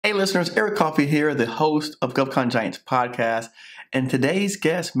Hey listeners, Eric Coffie here, the host of GovCon Giants podcast. And today's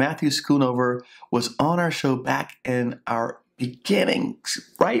guest, Matthew Schoonover, was on our show back in our beginnings,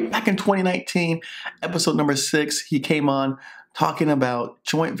 right back in 2019, episode number 6. He came on talking about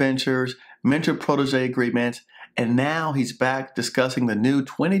joint ventures, mentor protege agreements, and now he's back discussing the new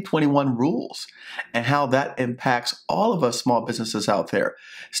 2021 rules and how that impacts all of us small businesses out there.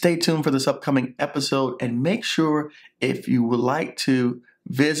 Stay tuned for this upcoming episode and make sure if you would like to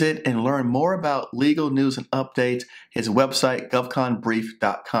visit and learn more about legal news and updates, his website,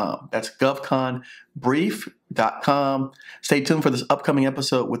 govconbrief.com. That's govconbrief.com. Stay tuned for this upcoming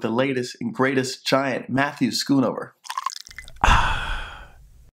episode with the latest and greatest giant, Matthew Schoonover.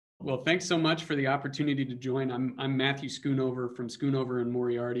 Well, thanks so much for the opportunity to join. I'm Matthew Schoonover from Schoonover and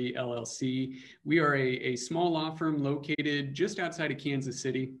Moriarty, LLC. We are a small law firm located just outside of Kansas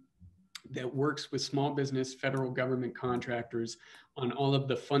City that works with small business, federal government contractors on all of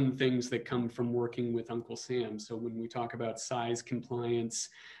the fun things that come from working with Uncle Sam. So when we talk about size compliance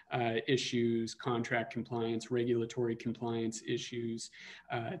issues, contract compliance, regulatory compliance issues,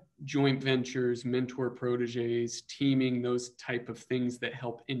 joint ventures, mentor proteges, teaming, those type of things that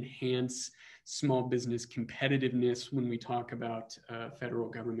help enhance small business competitiveness when we talk about federal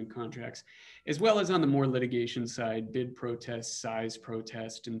government contracts, as well as on the more litigation side, bid protest, size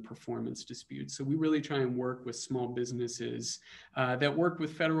protest, and performance disputes. So we really try and work with small businesses that work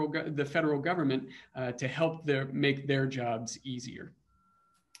with the federal government to help make their jobs easier.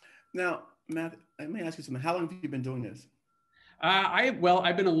 Now, Matt, let me ask you something. How long have you been doing this? I've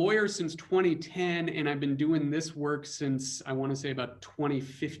been a lawyer since 2010, and I've been doing this work since, I want to say, about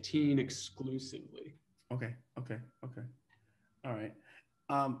 2015 exclusively. Okay. All right.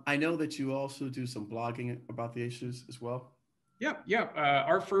 I know that you also do some blogging about the issues as well. Yeah.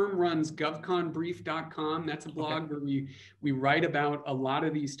 Our firm runs govconbrief.com. That's a blog where we write about a lot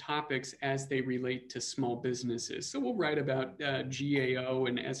of these topics as they relate to small businesses. So we'll write about GAO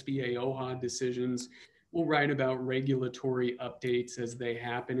and SBA OHA decisions. We'll write about regulatory updates as they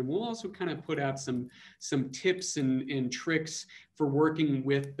happen. And we'll also kind of put out some tips and tricks for working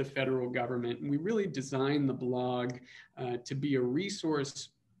with the federal government. And we really designed the blog to be a resource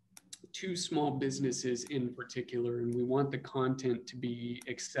to small businesses in particular, and we want the content to be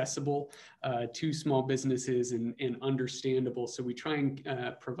accessible to small businesses and understandable. So we try and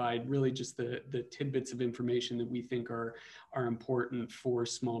provide really just the tidbits of information that we think are important for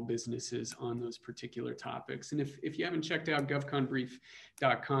small businesses on those particular topics. And if you haven't checked out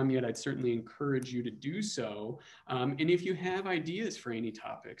govconbrief.com yet, I'd certainly encourage you to do so. And if you have ideas for any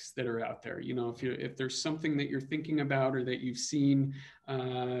topics that are out there, if there's something that you're thinking about or that you've seen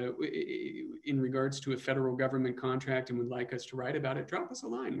in regards to a federal government contract and would like us to write about it, drop us a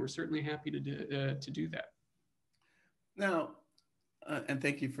line. We're certainly happy to do that. Now, and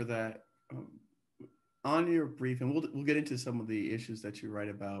thank you for that. On your brief, and we'll get into some of the issues that you write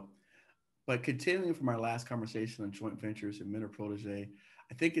about, but continuing from our last conversation on joint ventures and mentor protege,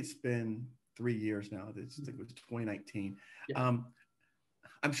 I think it's been 3 years now. I think it was 2019. Yeah.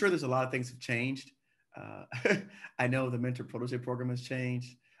 I'm sure there's a lot of things have changed. I know the mentor protege program has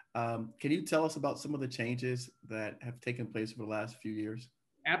changed. Can you tell us about some of the changes that have taken place over the last few years?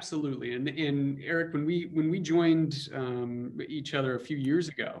 Absolutely. And Eric, when we joined each other a few years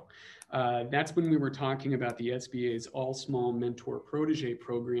ago, that's when we were talking about the SBA's All Small Mentor Protege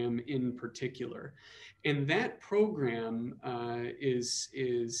program in particular. And that program is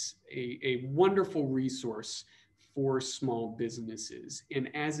a wonderful resource for small businesses.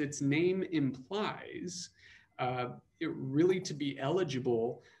 And as its name implies, to be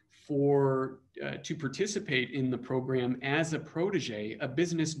eligible to participate in the program as a protege, a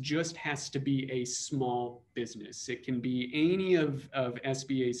business just has to be a small business. It can be any of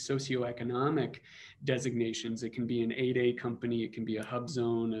SBA's socioeconomic designations. It can be an 8A company, it can be a hub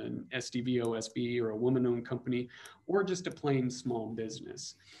zone, an SDVOSB, or a woman-owned company, or just a plain small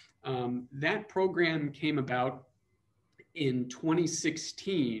business. That program came about in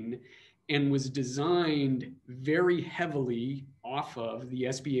 2016 and was designed very heavily off of the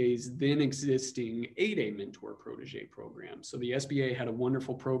SBA's then existing 8A mentor protege program. So the SBA had a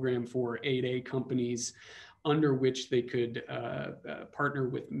wonderful program for 8A companies under which they could partner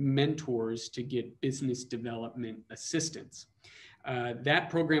with mentors to get business development assistance. That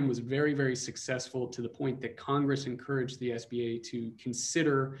program was very, very successful to the point that Congress encouraged the SBA to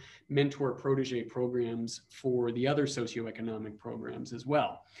consider mentor protege programs for the other socioeconomic programs as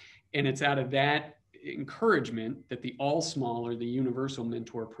well. And it's out of that encouragement that the All Small, or the Universal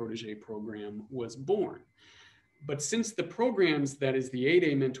Mentor Protege program, was born. But since the programs, that is the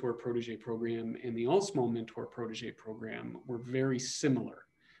 8A Mentor Protege program and the All Small Mentor Protege program, were very similar,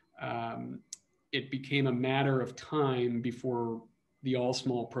 it became a matter of time before the All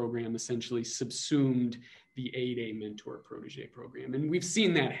Small program essentially subsumed the 8A mentor protege program. And we've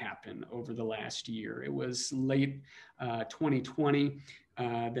seen that happen over the last year. It was late 2020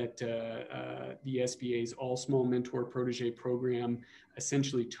 that the SBA's All Small Mentor Protege program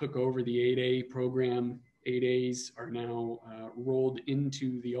essentially took over the 8A program. 8As are now rolled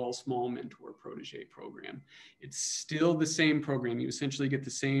into the All Small Mentor Protege program. It's still the same program. You essentially get the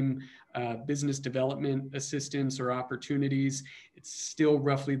same business development assistance or opportunities. It's still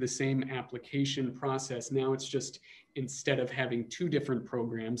roughly the same application process. Now it's just, instead of having two different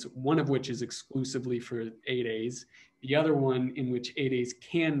programs, one of which is exclusively for 8As, the other one in which 8As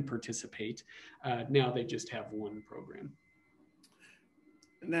can participate, now they just have one program.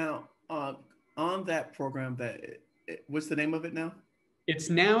 Now, on that program, what's the name of it now? It's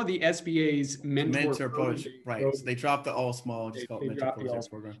now the SBA's mentor protege. Right. So they dropped the All Small, just called mentor protege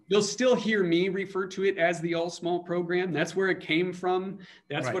program. You'll still hear me refer to it as the All Small program. That's where it came from.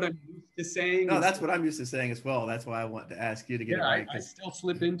 That's right. What I'm used to saying. No, that's what I'm used to saying as well. That's why I want to ask you to get it right. I still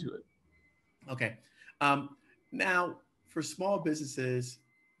slip into it. Okay. Now, for small businesses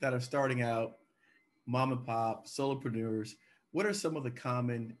that are starting out, mom and pop, solopreneurs, what are some of the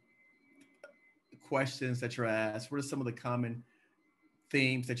common questions that you're asked? What are some of the common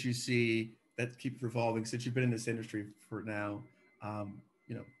themes that you see that keep revolving since you've been in this industry for now,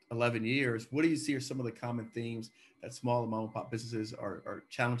 11 years? What do you see are some of the common themes that small and mom and pop businesses are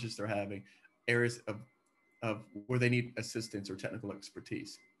challenges they're having, areas of where they need assistance or technical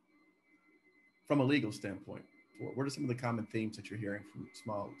expertise from a legal standpoint? What are some of the common themes that you're hearing from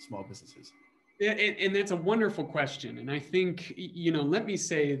small businesses? Yeah, and that's a wonderful question. And I think, let me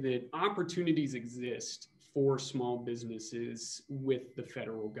say that opportunities exist for small businesses with the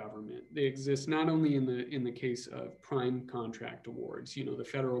federal government. They exist not only in the case of prime contract awards. The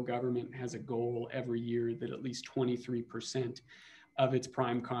federal government has a goal every year that at least 23% of its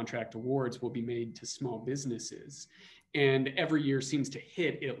prime contract awards will be made to small businesses. And every year seems to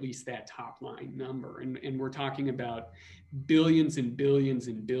hit at least that top line number. And we're talking about billions and billions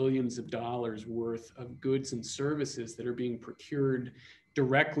and billions of dollars worth of goods and services that are being procured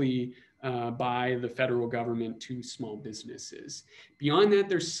directly by the federal government to small businesses. Beyond that,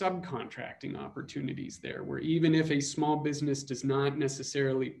 there's subcontracting opportunities there, where even if a small business does not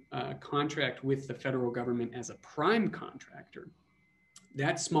necessarily contract with the federal government as a prime contractor,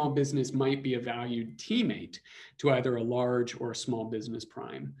 that small business might be a valued teammate to either a large or a small business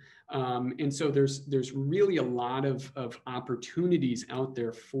prime. And so there's really a lot of opportunities out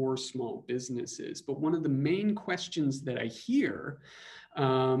there for small businesses. But one of the main questions that I hear,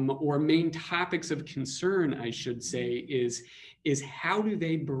 or main topics of concern, I should say, is how do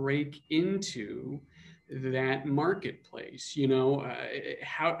they break into that marketplace?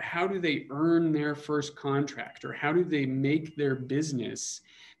 How do they earn their first contract, or how do they make their business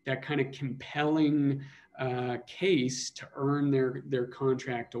that kind of compelling case to earn their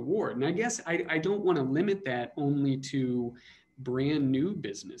contract award? And I guess I don't want to limit that only to brand new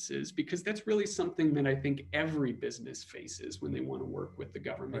businesses, because that's really something that I think every business faces when they want to work with the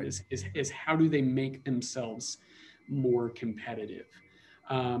government. Right. is how do they make themselves more competitive?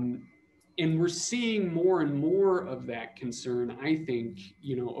 And we're seeing more and more of that concern. I think,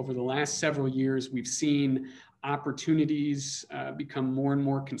 over the last several years, we've seen opportunities become more and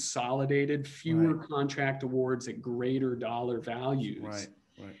more consolidated, fewer right. contract awards at greater dollar values.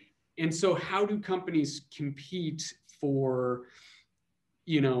 Right. And so how do companies compete for,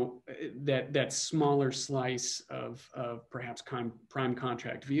 that smaller slice of perhaps prime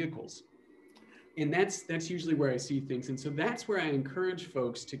contract vehicles? And that's usually where I see things. And so that's where I encourage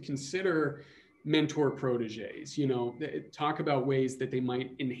folks to consider mentor proteges, talk about ways that they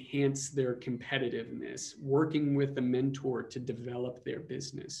might enhance their competitiveness, working with a mentor to develop their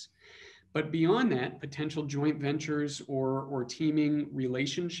business. But beyond that, potential joint ventures or teaming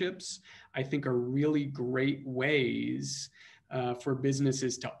relationships, I think, are really great ways for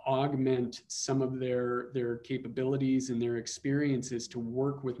businesses to augment some of their capabilities and their experiences to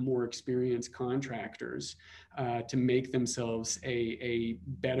work with more experienced contractors to make themselves a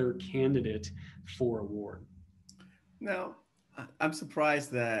better candidate for award. Now, I'm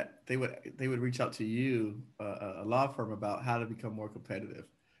surprised that they would reach out to you, a law firm, about how to become more competitive.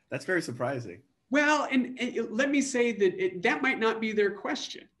 That's very surprising. Well, and let me say that that might not be their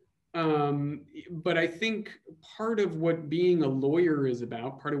question. But I think part of what being a lawyer is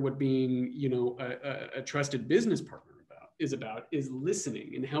about, part of what being, a trusted business partner is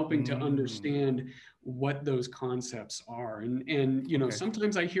listening and helping to understand what those concepts are. And okay.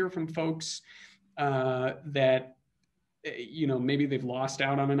 Sometimes I hear from folks that maybe they've lost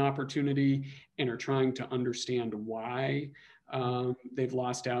out on an opportunity and are trying to understand why they've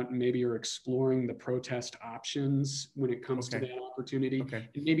lost out, and maybe are exploring the protest options when it comes to that opportunity.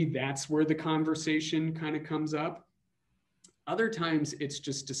 And maybe that's where the conversation kind of comes up. Other times it's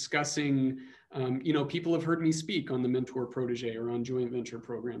just discussing, people have heard me speak on the mentor protege or on joint venture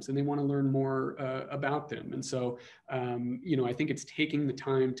programs, and they want to learn more about them. And so, I think it's taking the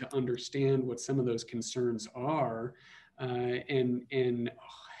time to understand what some of those concerns are, and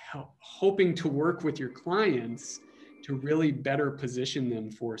hoping to work with your clients to really better position them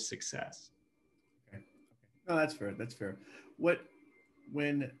for success. Okay. No, that's fair. That's fair.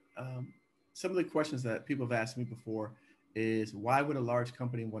 When some of the questions that people have asked me before is, why would a large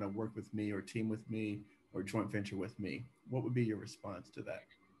company want to work with me or team with me or joint venture with me? What would be your response to that?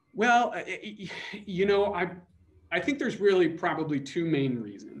 Well, I think there's really probably two main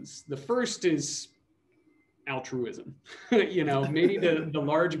reasons. The first is altruism. Maybe the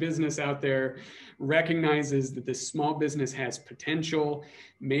large business out there recognizes that this small business has potential.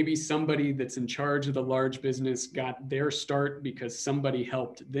 Maybe somebody that's in charge of the large business got their start because somebody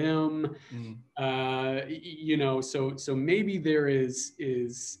helped them. So maybe there is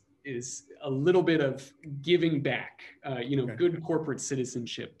a little bit of giving back, good corporate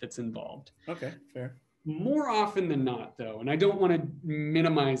citizenship that's involved. Okay, fair. More often than not, though, and I don't want to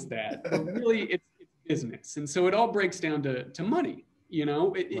minimize that, but really it's business. And so it all breaks down to money.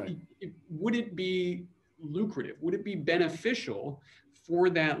 Would it be lucrative? Would it be beneficial for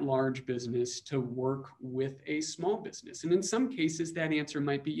that large business to work with a small business? And in some cases, that answer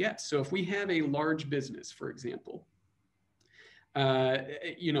might be yes. So if we have a large business, for example,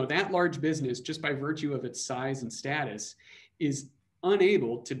 that large business, just by virtue of its size and status, is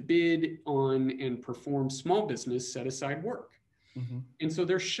unable to bid on and perform small business set aside work. Mm-hmm. And so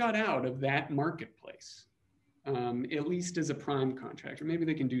they're shut out of that marketplace, at least as a prime contractor. Maybe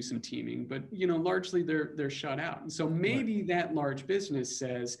they can do some teaming, but largely they're shut out. And so maybe that large business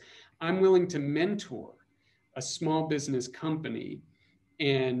says, I'm willing to mentor a small business company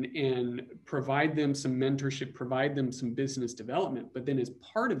and provide them some mentorship, provide them some business development. But then as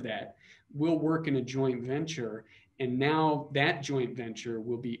part of that, we'll work in a joint venture. And now that joint venture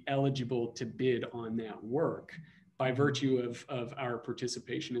will be eligible to bid on that work by virtue of our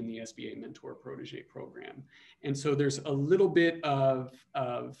participation in the SBA Mentor Protege program. And so there's a little bit of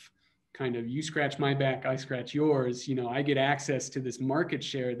kind of, you scratch my back, I scratch yours. I get access to this market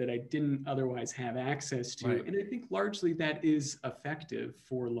share that I didn't otherwise have access to. Right. And I think largely that is effective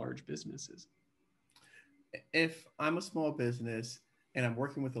for large businesses. If I'm a small business and I'm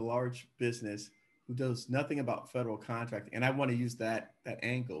working with a large business who does nothing about federal contracting, and I want to use that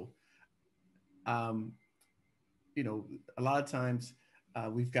angle, a lot of times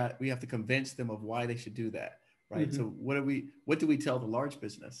we have to convince them of why they should do that, right? Mm-hmm. So what do we tell the large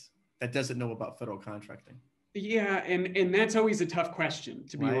business that doesn't know about federal contracting? Yeah, and that's always a tough question,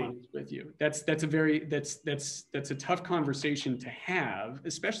 to be honest with you. That's a tough conversation to have,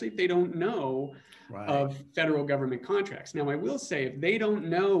 especially if they don't know of federal government contracts. Now, I will say, if they don't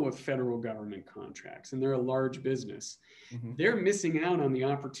know of federal government contracts and they're a large business, mm-hmm. they're missing out on the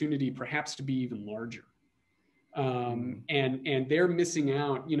opportunity perhaps to be even larger. And they're missing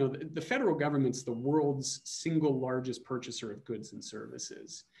out. The federal government's the world's single largest purchaser of goods and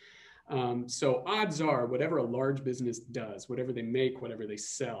services. So odds are, whatever a large business does, whatever they make, whatever they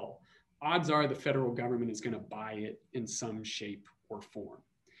sell, odds are the federal government is going to buy it in some shape or form.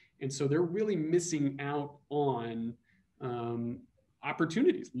 And so they're really missing out on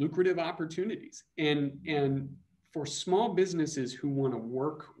opportunities, lucrative opportunities. And for small businesses who want to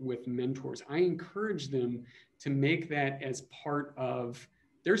work with mentors, I encourage them to make that as part of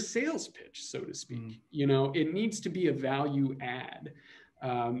their sales pitch, so to speak. It needs to be a value add.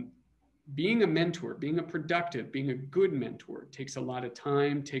 Being a mentor, being a productive, being a good mentor takes a lot of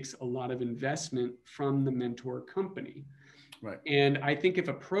time, takes a lot of investment from the mentor company. Right. And I think if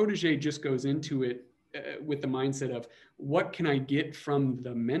a protege just goes into it with the mindset of, what can I get from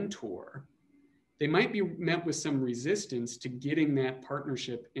the mentor? They might be met with some resistance to getting that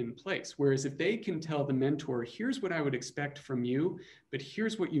partnership in place. Whereas if they can tell the mentor, here's what I would expect from you, but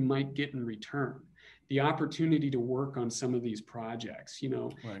here's what you might get in return. The opportunity to work on some of these projects, you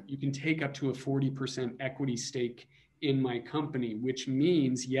can take up to a 40% equity stake in my company, which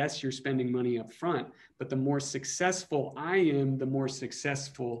means, yes, you're spending money up front, but the more successful I am, the more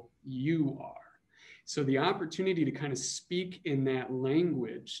successful you are. So the opportunity to kind of speak in that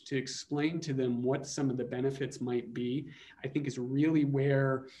language, to explain to them what some of the benefits might be, I think is really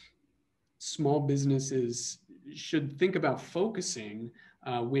where small businesses should think about focusing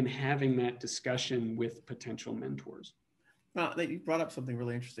when having that discussion with potential mentors. Now, you brought up something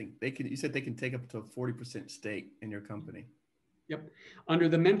really interesting. You said they can take up to a 40% stake in your company. Yep. Under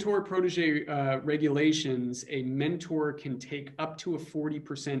the mentor protege regulations, a mentor can take up to a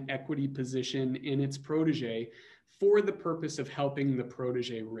 40% equity position in its protege for the purpose of helping the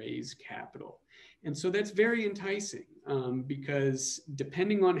protege raise capital. And so that's very enticing because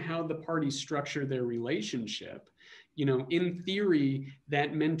depending on how the parties structure their relationship, in theory,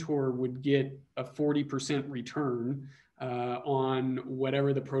 that mentor would get a 40% return on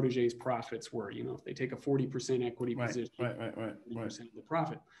whatever the protege's profits were. If they take a 40% equity position, 40% of the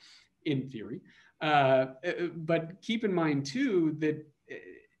profit, in theory. But keep in mind too that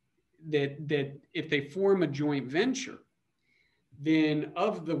if they form a joint venture, then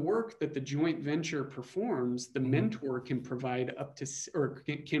of the work that the joint venture performs, the mentor can provide up to, or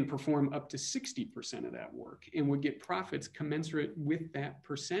can perform up to 60% of that work and would get profits commensurate with that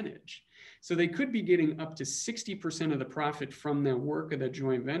percentage. So they could be getting up to 60% of the profit from their work of the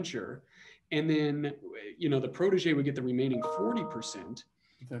joint venture. And then, the protege would get the remaining 40%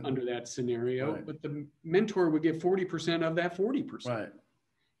 under that scenario, but the mentor would get 40% of that 40%. Right.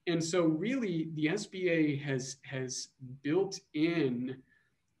 And so really the SBA has built in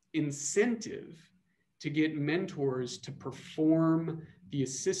incentive to get mentors to perform the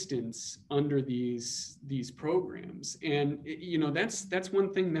assistance under these programs. And that's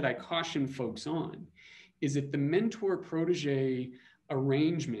one thing that I caution folks on, is if the mentor protege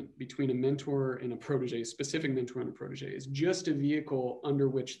arrangement between a mentor and a protege, a specific mentor and a protege, is just a vehicle under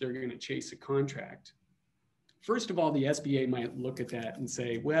which they're going to chase a contract. First of all, the SBA might look at that and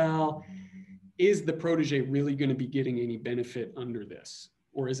say, well, is the protege really going to be getting any benefit under this?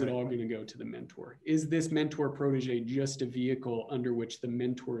 Or is it all going to go to the mentor? Is this mentor protege just a vehicle under which the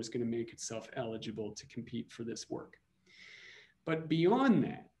mentor is going to make itself eligible to compete for this work? But beyond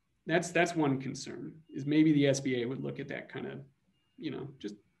that, that's one concern, is maybe the SBA would look at that kind of,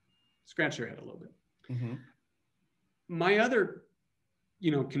 just scratch their head a little bit. Mm-hmm. My other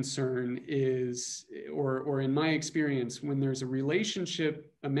concern is, or in my experience, when there's a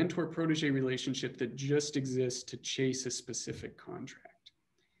relationship, a mentor-protege relationship that just exists to chase a specific contract,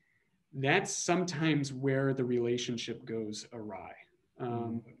 that's sometimes where the relationship goes awry.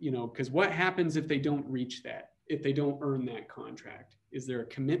 Because what happens if they don't reach that, if they don't earn that contract? Is there a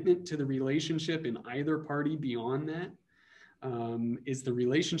commitment to the relationship in either party beyond that? Is the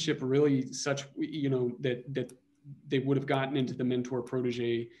relationship really such, that they would have gotten into the mentor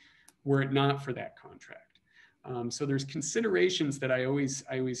protege were it not for that contract? So there's considerations that I always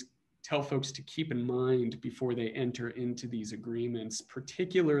tell folks to keep in mind before they enter into these agreements,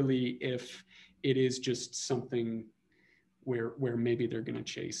 particularly if it is just something where maybe they're going to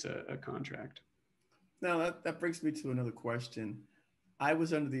chase a contract. Now that brings me to another question. I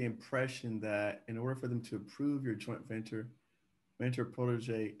was under the impression that in order for them to approve your joint venture mentor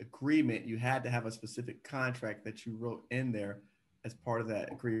protege agreement, you had to have a specific contract that you wrote in there as part of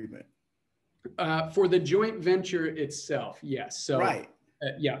that agreement. For the joint venture itself, yes. So right.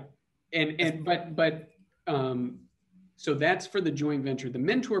 Yeah. So that's for the joint venture. The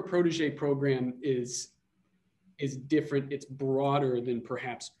mentor protege program is different. It's broader than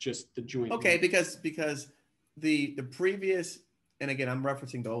perhaps just the joint. Okay, venture. because the previous, and again, I'm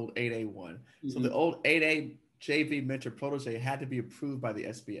referencing the old 8A one. Mm-hmm. So the old 8A JV mentor protege had to be approved by the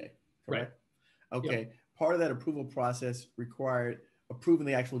SBA, correct? Right. Okay. Yep. Part of that approval process required approving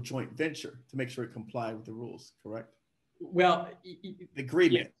the actual joint venture to make sure it complied with the rules, correct? Well, the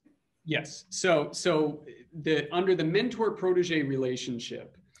agreement. Yes. So under the mentor protege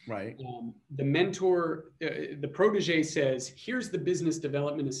relationship, right? The mentor, the protege says, "Here's the business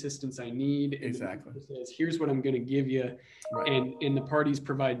development assistance I need." And exactly. The mentor says, "Here's what I'm going to give you," right. and the parties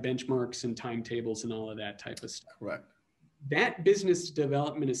provide benchmarks and timetables and all of that type of stuff. Correct. That business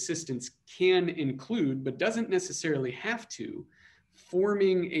development assistance can include, but doesn't necessarily have to,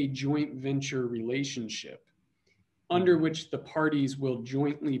 forming a joint venture relationship under which the parties will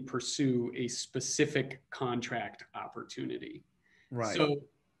jointly pursue a specific contract opportunity. Right. So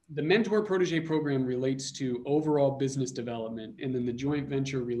the mentor protege program relates to overall business development, and then the joint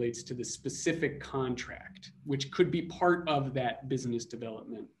venture relates to the specific contract, which could be part of that business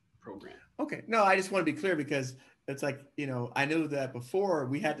development program. Okay. No, I just want to be clear because it's like, I knew that before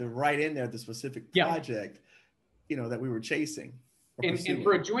we had to write in there the specific project, that we were chasing. And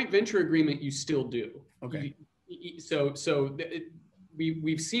for a joint venture agreement, you still do. Okay.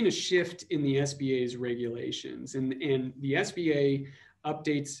 We've seen a shift in the SBA's regulations, and the SBA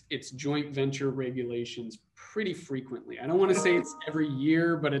updates its joint venture regulations pretty frequently. I don't want to say it's every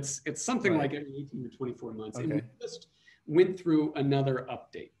year, but it's something like every 18 to 24 months. Okay. And we just went through another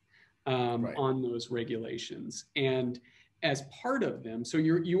update on those regulations. And as part of them, so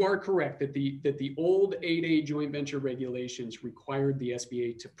you are correct that the old 8A joint venture regulations required the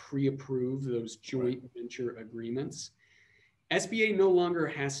SBA to pre-approve those joint venture agreements. SBA no longer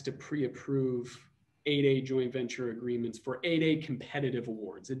has to pre-approve 8A joint venture agreements for 8A competitive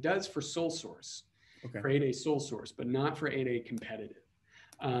awards. It does for sole source, for 8A sole source, but not for 8A competitive.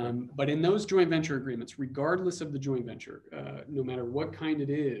 But in those joint venture agreements, regardless of the joint venture, no matter what kind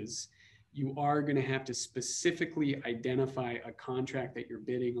it is, you are going to have to specifically identify a contract that you're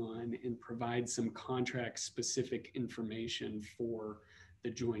bidding on and provide some contract specific information for the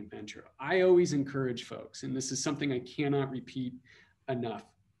joint venture. I always encourage folks, and this is something I cannot repeat enough,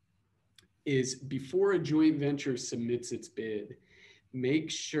 is before a joint venture submits its bid, make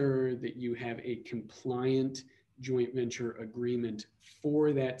sure that you have a compliant joint venture agreement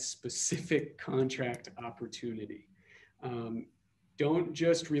for that specific contract opportunity. Don't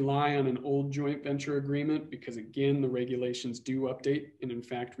just rely on an old joint venture agreement, because again, the regulations do update. And in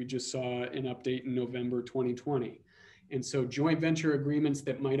fact, we just saw an update in November 2020. And so joint venture agreements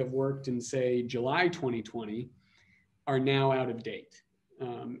that might have worked in, say, July 2020 are now out of date.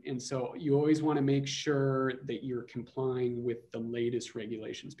 And so you always want to make sure that you're complying with the latest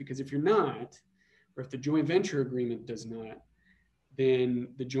regulations, because if you're not, or if the joint venture agreement does not, then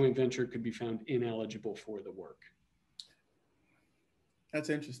the joint venture could be found ineligible for the work. That's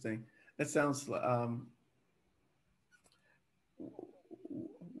interesting. That sounds,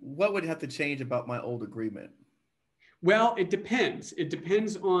 what would have to change about my old agreement? Well, it depends. It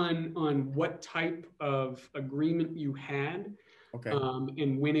depends on what type of agreement you had,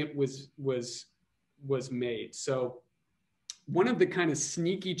 and when it was made. So one of the kind of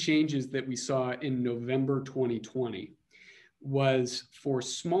sneaky changes that we saw in November 2020 was for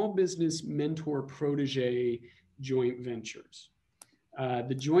small business mentor protege joint ventures.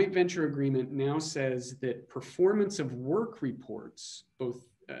 The joint venture agreement now says that performance of work reports, both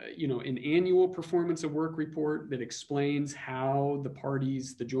an annual performance of work report that explains how the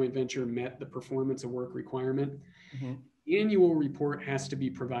parties, the joint venture, met the performance of work requirement. Annual report has to be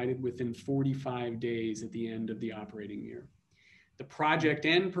provided within 45 days at the end of the operating year. The project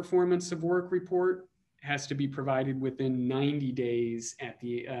end performance of work report has to be provided within 90 days at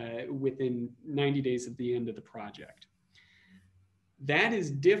the within 90 days at the end of the project. That is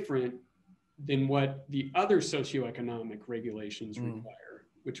different than what the other socioeconomic regulations require,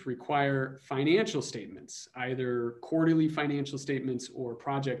 which require financial statements, either quarterly financial statements or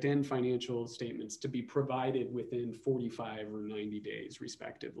project end financial statements, to be provided within 45 or 90 days,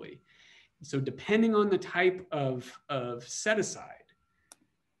 respectively. So depending on the type of set aside,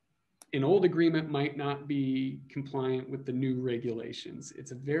 an old agreement might not be compliant with the new regulations.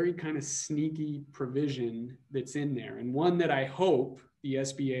 It's a very kind of sneaky provision that's in there, and one that I hope the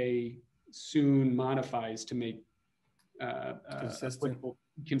SBA soon modifies to make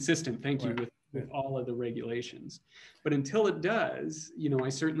consistent. Thank you, with all of the regulations. But until it does, I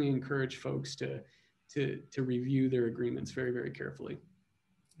certainly encourage folks to review their agreements very, very carefully.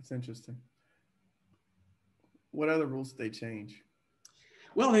 That's interesting. What other rules did they change?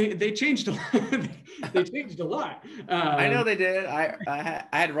 Well, they changed a lot. They changed a lot. I know they did. I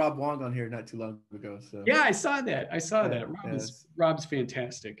had Rob Wong on here not too long ago. So yeah, I saw that. Rob's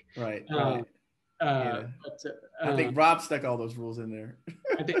fantastic. Right. I think Rob stuck all those rules in there.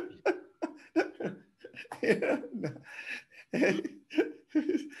 I think.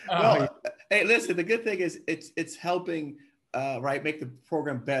 Hey, listen. The good thing is it's helping. Make the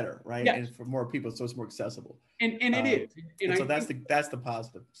program better, right? Yes. And for more people, so it's more accessible. And it is. And so that's the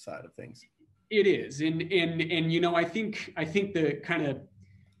positive side of things. It is, and I think the kind of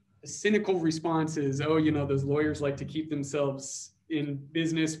cynical response is, those lawyers like to keep themselves in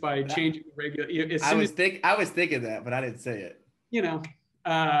business by changing the regular. I was thinking that, but I didn't say it.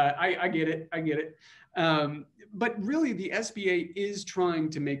 I get it. But really, the SBA is trying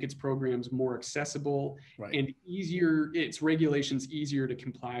to make its programs more accessible and easier, its regulations easier to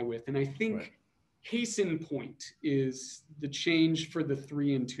comply with. And I think case in point is the change for the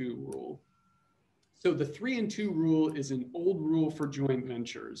 3 and 2 rule. So the 3 and 2 rule is an old rule for joint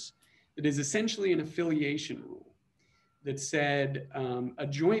ventures. It is essentially an affiliation rule that said a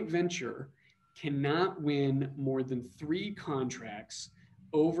joint venture cannot win more than 3 contracts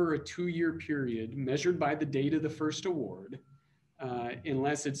over a 2-year period measured by the date of the first award,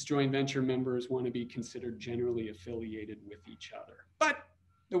 unless its joint venture members want to be considered generally affiliated with each other. But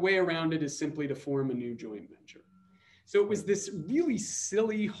the way around it is simply to form a new joint venture. So it was this really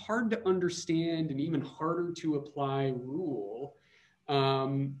silly, hard to understand, and even harder to apply rule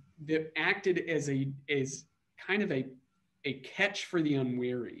that acted as kind of a catch for the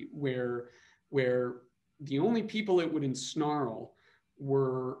unwary, where the only people it would ensnarl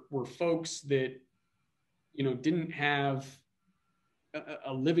were folks that, didn't have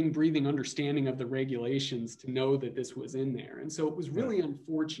a living, breathing understanding of the regulations to know that this was in there. And so it was really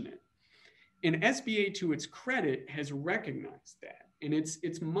unfortunate. And SBA, to its credit, has recognized that. And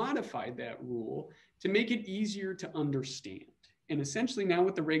it's modified that rule to make it easier to understand. And essentially now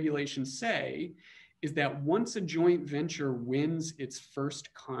what the regulations say is that once a joint venture wins its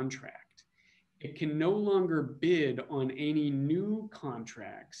first contract, it can no longer bid on any new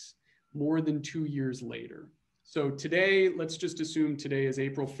contracts more than 2 years later. So today, let's just assume today is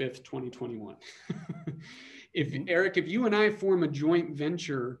April 5th, 2021. Eric, if you and I form a joint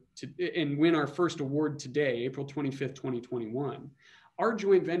venture and win our first award today, April 25th, 2021, our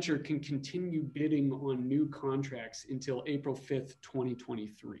joint venture can continue bidding on new contracts until April 5th,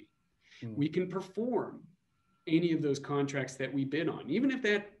 2023. We can perform any of those contracts that we bid on, even if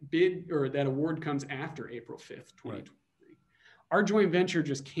that bid or that award comes after April 5th, 2023. Our joint venture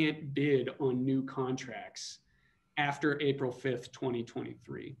just can't bid on new contracts after April 5th,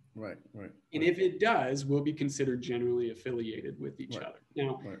 2023. Right. And if it does, we'll be considered generally affiliated with each other.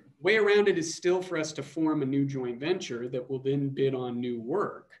 Now, way around it is still for us to form a new joint venture that will then bid on new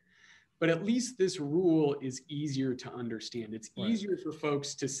work. But at least this rule is easier to understand. It's easier for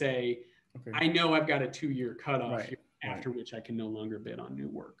folks to say, I know I've got a 2-year cutoff here, after which I can no longer bid on new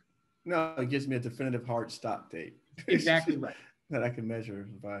work. No, it gives me a definitive hard stop date. Exactly right. That I can measure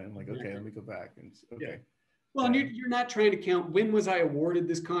by. I'm like, okay, let me go back. And Well, and you're not trying to count when was I awarded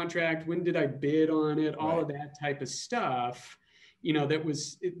this contract, when did I bid on it, all of that type of stuff. That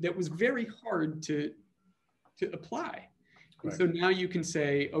was very hard to apply. And so now you can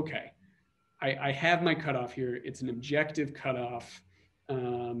say, okay, I have my cutoff here. It's an objective cutoff,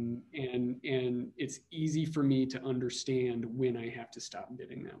 and it's easy for me to understand when I have to stop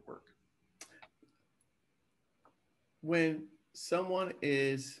bidding that work. When someone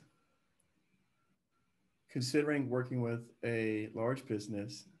is considering working with a large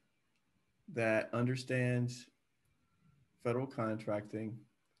business that understands federal contracting,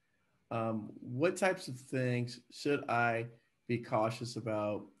 what types of things should I be cautious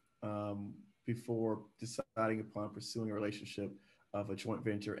about before deciding upon pursuing a relationship of a joint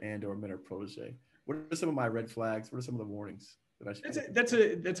venture and or mentor protege? What are some of my red flags? What are some of the warnings that I should?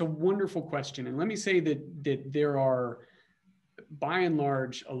 That's a wonderful question. And let me say that there are, by and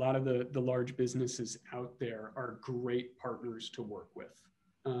large, a lot of the large businesses out there are great partners to work with.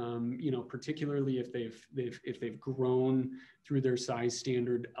 Particularly if they've grown through their size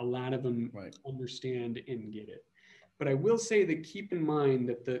standard, a lot of them understand and get it. But I will say that keep in mind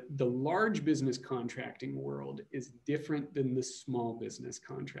that the large business contracting world is different than the small business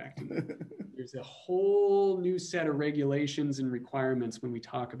contracting world. There's a whole new set of regulations and requirements when we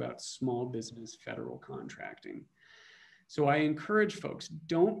talk about small business federal contracting. So I encourage folks,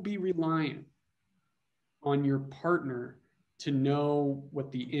 don't be reliant on your partner to know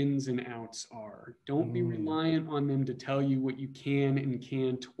what the ins and outs are. Don't be reliant on them to tell you what you can and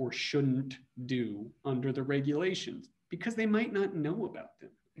can't or shouldn't do under the regulations, because they might not know about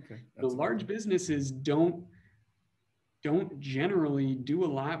them. The large businesses don't generally do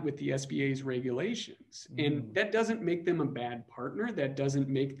a lot with the SBA's regulations. And that doesn't make them a bad partner. That doesn't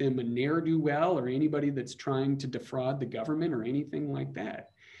make them a ne'er-do-well or anybody that's trying to defraud the government or anything like that.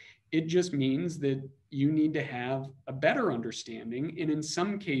 It just means that you need to have a better understanding. And in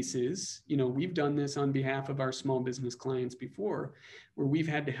some cases, we've done this on behalf of our small business clients before, where we've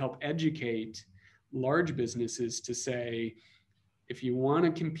had to help educate large businesses to say, if you want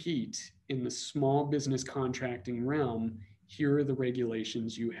to compete in the small business contracting realm, here are the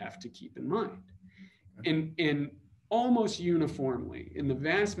regulations you have to keep in mind. And almost uniformly, in the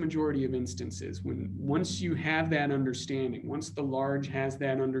vast majority of instances, once you have that understanding, once the large has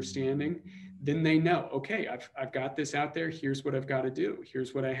that understanding, then they know, okay, I've got this out there. Here's what I've got to do.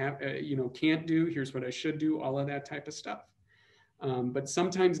 Here's what I have, can't do. Here's what I should do. All of that type of stuff. But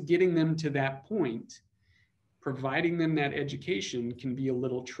sometimes getting them to that point, providing them that education, can be a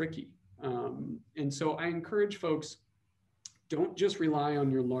little tricky. And so I encourage folks, don't just rely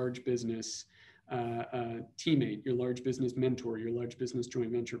on your large business teammate, your large business mentor, your large business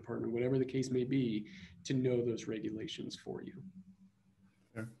joint venture partner, whatever the case may be, to know those regulations for you.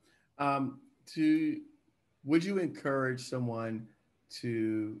 Sure. Would you encourage someone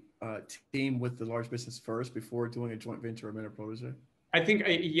to team with the large business first before doing a joint venture or mentor protege? I think,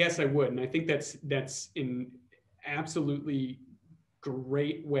 yes, I would. And I think that's an absolutely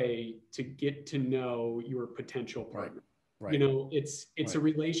great way to get to know your potential partner. Right. It's a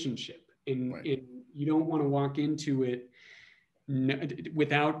relationship, and you don't want to walk into it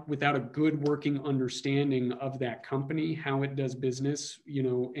without a good working understanding of that company, how it does business,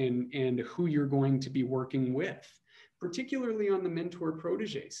 and who you're going to be working with, particularly on the mentor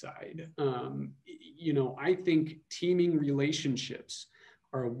protege side. I think teaming relationships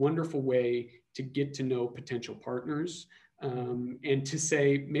are a wonderful way to get to know potential partners, and to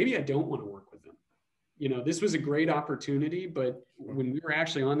say, maybe I don't want to work with them. This was a great opportunity, but when we were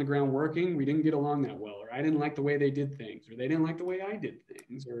actually on the ground working, we didn't get along that well, or I didn't like the way they did things, or they didn't like the way I did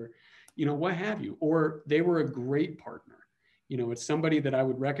things, or, what have you, or they were a great partner. It's somebody that I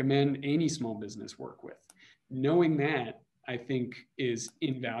would recommend any small business work with. Knowing that, I think, is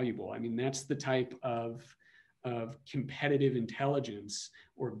invaluable. I mean, that's the type of competitive intelligence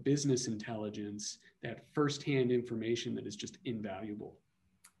or business intelligence, that firsthand information that is just invaluable.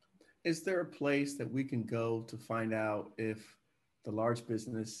 Is there a place that we can go to find out if the large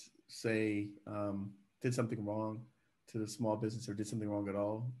business, say, did something wrong to the small business, or did something wrong at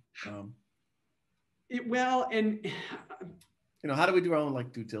all? How do we do our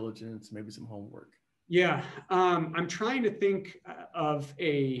own due diligence, maybe some homework? Yeah, I'm trying to think of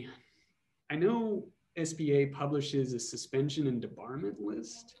I know SBA publishes a suspension and debarment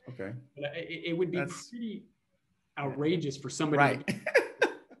list. Okay. But it would be pretty outrageous for somebody. Right.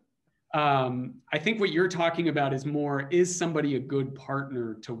 I think what you're talking about is somebody a good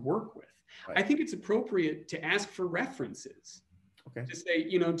partner to work with? Right. I think it's appropriate to ask for references. Okay. To say,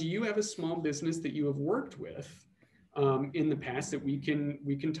 do you have a small business that you have worked with in the past that we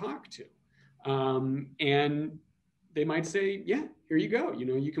can talk to? And they might say, yeah, here you go.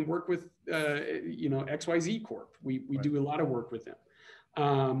 You can work with, XYZ Corp. We right. do a lot of work with them.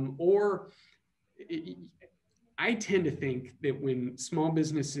 I tend to think that when small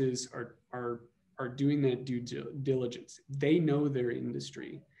businesses are doing that due diligence, they know their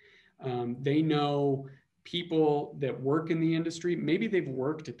industry. They know people that work in the industry. Maybe they've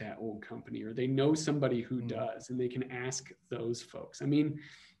worked at that old company, or they know somebody who does, and they can ask those folks. I mean,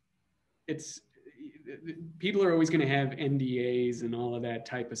 people are always going to have NDAs and all of that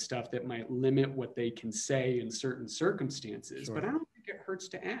type of stuff that might limit what they can say in certain circumstances. Sure. But I don't think it hurts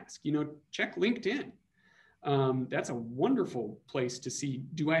to ask. Check LinkedIn. That's a wonderful place to see,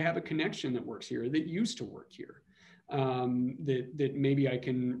 do I have a connection that works here, that used to work here, that maybe I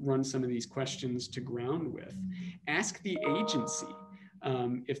can run some of these questions to ground with. Ask the agency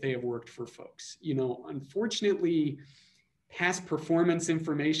if they have worked for folks. Unfortunately, past performance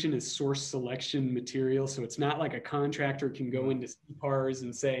information is source selection material. So it's not like a contractor can go into CPARs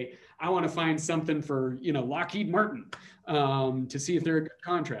and say, I want to find something for, Lockheed Martin to see if they're a good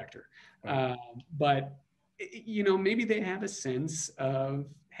contractor. Right. But maybe they have a sense of,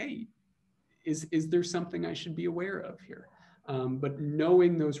 hey, is there something I should be aware of here? But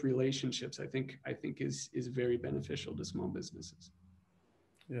knowing those relationships, I think is very beneficial to small businesses.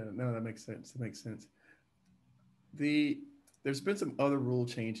 Yeah, no, that makes sense. That makes sense. There's been some other rule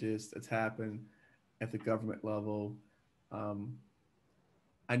changes that's happened at the government level. I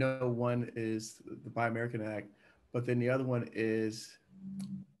know one is the Buy American Act, but then the other one is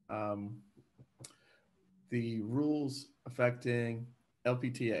the rules affecting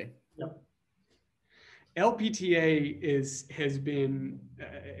LPTA. Yep. LPTA has been,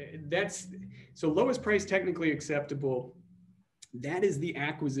 so lowest price technically acceptable. That is the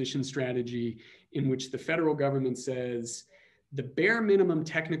acquisition strategy in which the federal government says, the bare minimum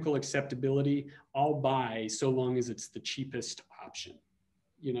technical acceptability, I'll buy so long as it's the cheapest option.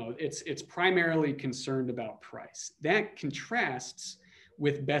 It's primarily concerned about price. That contrasts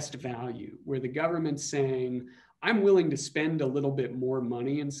with best value, where the government's saying, I'm willing to spend a little bit more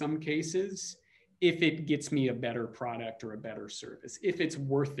money in some cases if it gets me a better product or a better service, if it's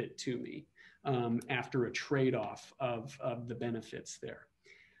worth it to me after a trade-off of the benefits there.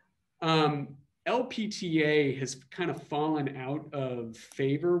 LPTA has kind of fallen out of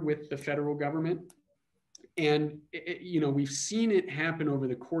favor with the federal government. And, we've seen it happen over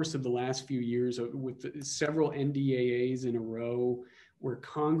the course of the last few years with several NDAAs in a row, where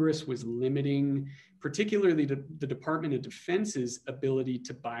Congress was limiting, particularly the Department of Defense's ability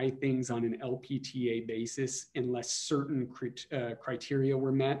to buy things on an LPTA basis unless certain criteria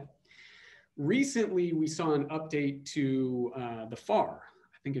were met. Recently, we saw an update to the FAR.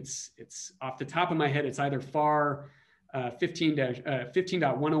 I think it's off the top of my head, it's either FAR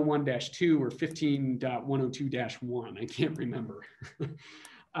 15.101-2 or 15.102-1. I can't remember.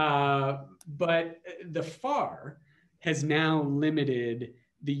 But the FAR has now limited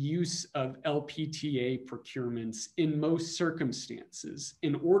the use of LPTA procurements in most circumstances.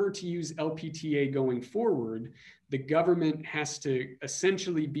 In order to use LPTA going forward, the government has to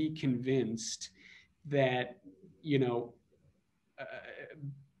essentially be convinced that,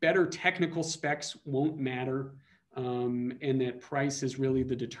 better technical specs won't matter. And that price is really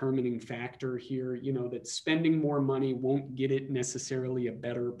the determining factor here, that spending more money won't get it necessarily a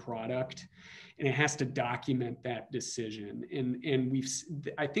better product, and it has to document that decision. And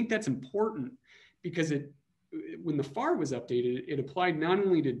I think that's important because when the FAR was updated, it applied not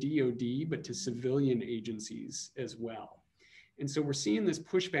only to DoD, but to civilian agencies as well. And so we're seeing this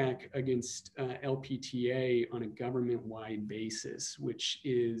pushback against LPTA on a government-wide basis, which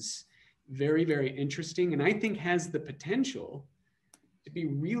is very, very interesting, and I think has the potential to be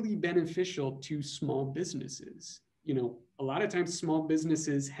really beneficial to small businesses. A lot of times small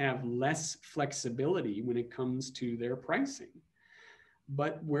businesses have less flexibility when it comes to their pricing,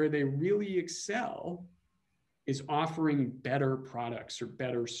 but where they really excel is offering better products or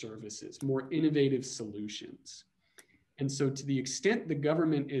better services, more innovative solutions. And so to the extent the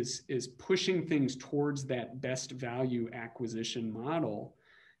government is pushing things towards that best value acquisition model,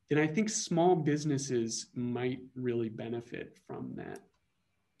 then I think small businesses might really benefit from that.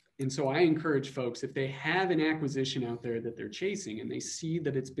 And so I encourage folks, if they have an acquisition out there that they're chasing and they see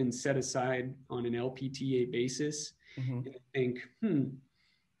that it's been set aside on an LPTA basis, and they think,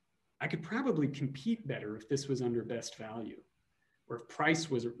 I could probably compete better if this was under best value, or if price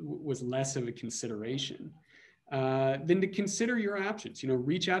was less of a consideration, then to consider your options.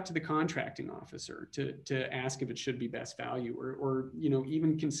 Reach out to the contracting officer to ask if it should be best value, or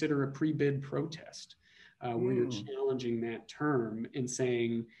even consider a pre-bid protest where you're challenging that term and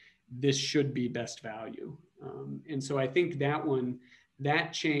saying this should be best value. And so I think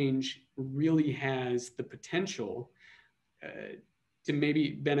that change really has the potential to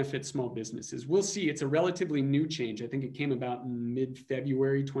maybe benefit small businesses. We'll see. It's a relatively new change. I think it came about in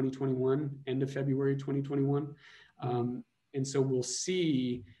mid-February 2021, end of February 2021. And so we'll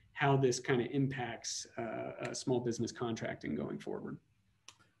see how this kind of impacts small business contracting going forward.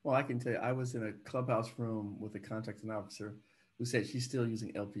 Well, I can tell you, I was in a clubhouse room with a contracting officer who said she's still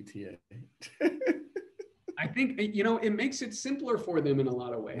using LPTA. I think, it makes it simpler for them in a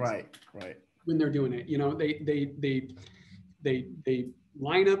lot of ways. Right. When they're doing it, they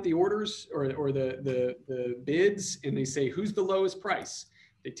line up the orders or the bids, and they say, who's the lowest price?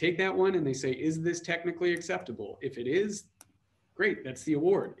 They take that one and they say, is this technically acceptable? If it is, great, that's the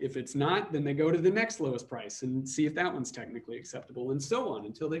award. If it's not, then they go to the next lowest price and see if that one's technically acceptable, and so on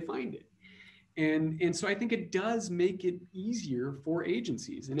until they find it. And so I think it does make it easier for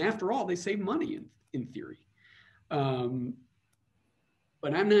agencies. And after all, they save money in theory. But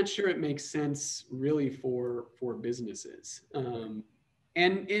I'm not sure it makes sense really for businesses.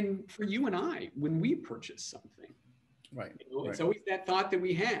 And for you and I, when we purchase something, right. It's always that thought that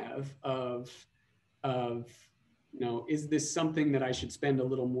we have of, is this something that I should spend a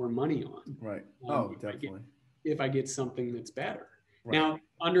little more money on? Right. Definitely. If I get something that's better. Right. Now,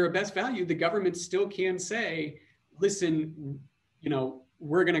 under a best value, the government still can say, listen,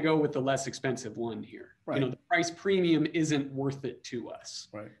 we're going to go with the less expensive one here. Right. The price premium isn't worth it to us.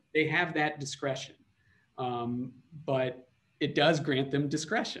 Right. They have that discretion, but it does grant them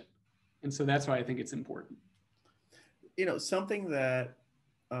discretion. And so that's why I think it's important. Something that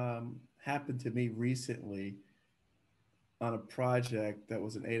happened to me recently on a project that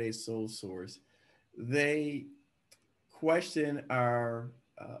was an 8A sole source, they questioned our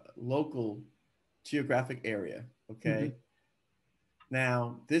local geographic area. Okay. Mm-hmm.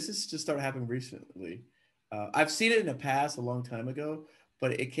 Now, this is just started happening recently. I've seen it in the past a long time ago,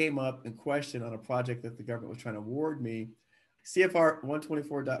 but it came up in question on a project that the government was trying to award me. CFR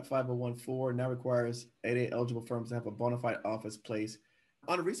 124.5014 now requires 8A eligible firms to have a bona fide office place.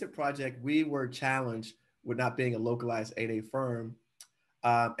 On a recent project, we were challenged with not being a localized 8A firm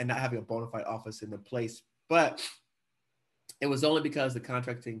and not having a bona fide office in the place. But it was only because the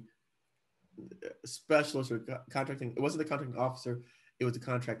contracting specialist or contracting, it wasn't the contracting officer, it was the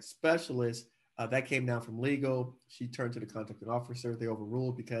contract specialist that came down from legal. She turned to the contracting officer. They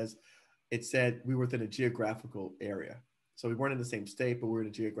overruled because it said we were within a geographical area. So we weren't in the same state, but we were in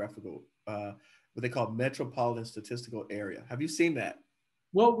a geographical, what they call metropolitan statistical area. Have you seen that?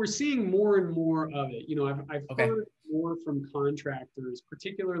 Well, we're seeing more and more of it. I've Okay. heard more from contractors,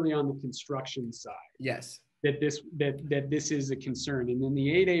 particularly on the construction side. Yes. That this is a concern. And in the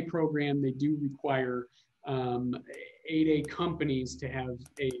 8A program, they do require 8A companies to have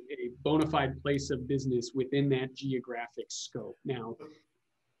a bona fide place of business within that geographic scope. Now,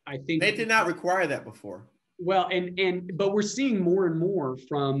 I think they did not require that before. Well, but we're seeing more and more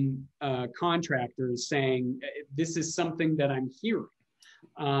from contractors saying this is something that I'm hearing.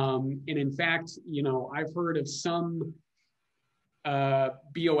 And in fact, I've heard of some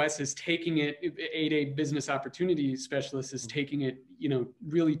BOS is taking it, 8A business opportunity specialist is taking it,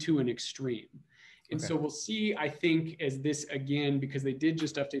 really to an extreme. And so we'll see, I think, as this, again, because they did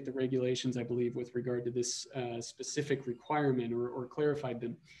just update the regulations, I believe, with regard to this specific requirement or clarified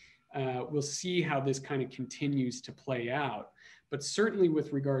them. We'll see how this kind of continues to play out. But certainly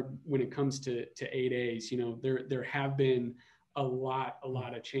with regard, when it comes to 8As, there have been a lot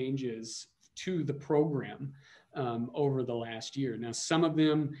of changes to the program over the last year. Now, some of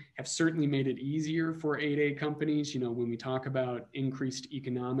them have certainly made it easier for 8A companies. When we talk about increased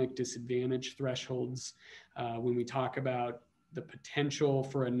economic disadvantage thresholds, when we talk about the potential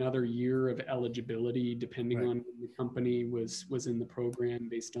for another year of eligibility, depending on when the company was in the program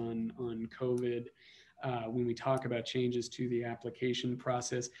based on COVID. When we talk about changes to the application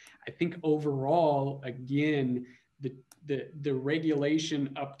process, I think overall, again, the regulation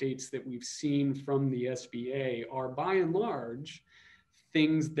updates that we've seen from the SBA are by and large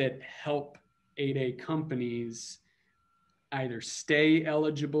things that help 8A companies either stay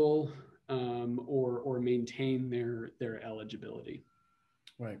eligible or maintain their eligibility.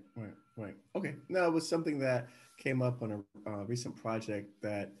 Right. Okay. No, it was something that came up on a recent project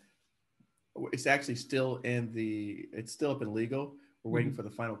that it's actually still it's still up in legal. We're waiting for the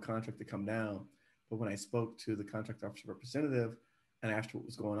final contract to come down. But when I spoke to the contract officer representative and asked what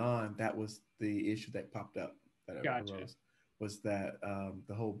was going on, that was the issue that popped up that arose, was that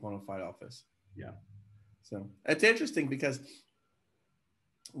the whole bona fide office. Yeah. So it's interesting because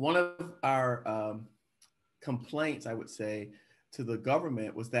one of our complaints, I would say, to the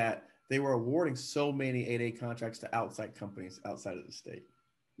government was that they were awarding so many 8A contracts to outside companies outside of the state.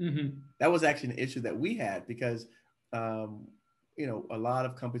 That was actually an issue that we had because a lot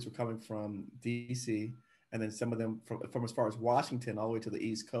of companies were coming from DC, and then some of them from as far as Washington all the way to the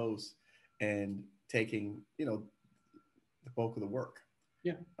East Coast, and taking the bulk of the work.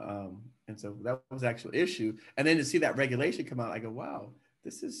 Yeah. And so that was actual issue. And then to see that regulation come out, I go, wow,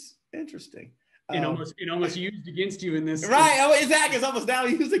 this is interesting. It almost used against you in this. Right. Oh, exactly. It's almost now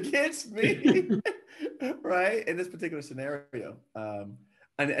used against me. Right. In this particular scenario.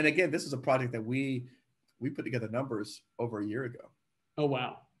 And again, this is a project that we put together numbers over a year ago. Oh,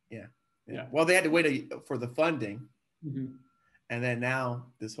 wow. Yeah. Well, they had to wait for the funding. And then now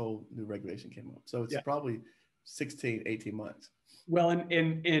this whole new regulation came up. So it's probably 16, 18 months. Well,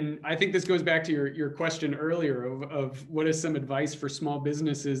 and I think this goes back to your question earlier of what is some advice for small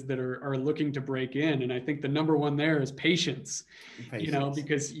businesses that are looking to break in. And I think the number one there is patience.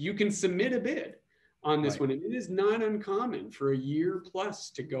 Because you can submit a bid on this one. And it is not uncommon for a year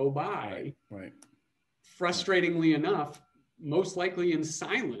plus to go by. Right. Frustratingly enough, most likely in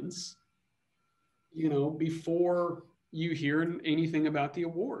silence, before you hear anything about the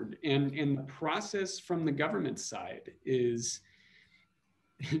award. And the process from the government side is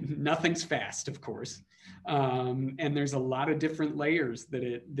nothing's fast, of course. And there's a lot of different layers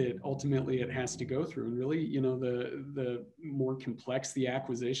that ultimately it has to go through. And really, the more complex the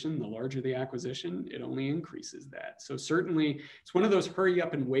acquisition, the larger the acquisition, it only increases that. So certainly it's one of those hurry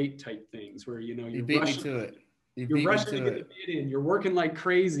up and wait type things where, you beat me to it. You're rushing to get the bid in, you're working like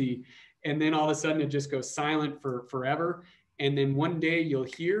crazy. And then all of a sudden it just goes silent for forever. And then one day you'll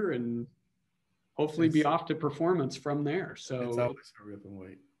hear and hopefully be off to performance from there. So it's always hurry up and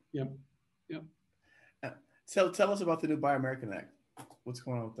wait. Yep. So tell us about the new Buy American Act. What's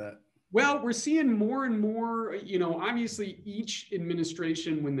going on with that? Well, we're seeing more and more, obviously each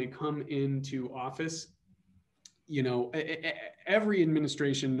administration, when they come into office, every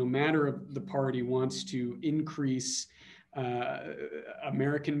administration, no matter the party, wants to increase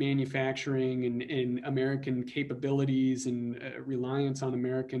American manufacturing and American capabilities and reliance on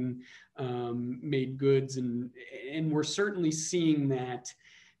American made goods. And we're certainly seeing that,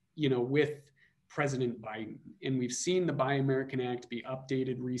 with President Biden. And we've seen the Buy American Act be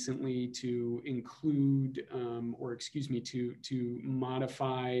updated recently to include, to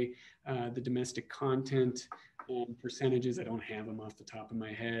modify the domestic content percentages. I don't have them off the top of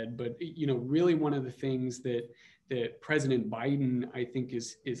my head, but really one of the things that President Biden, I think,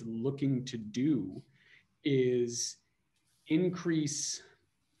 is looking to do is increase,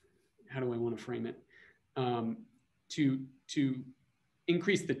 how do I want to frame it? To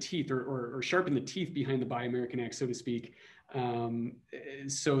increase the teeth or sharpen the teeth behind the Buy American Act, so to speak,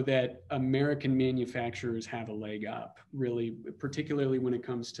 so that American manufacturers have a leg up, really, particularly when it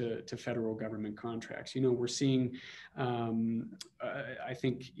comes to federal government contracts. We're seeing, I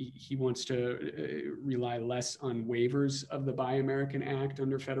think he wants to rely less on waivers of the Buy American Act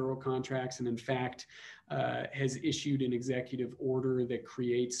under federal contracts, and in fact, has issued an executive order that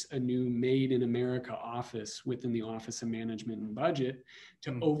creates a new Made in America office within the Office of Management and Budget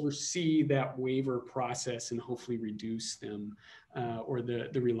to oversee that waiver process and hopefully reduce them or the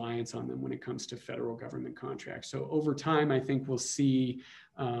reliance on them when it comes to federal government contracts. So over time, I think we'll see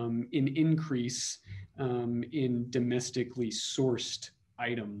an increase in domestically sourced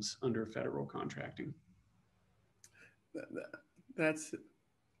items under federal contracting. That's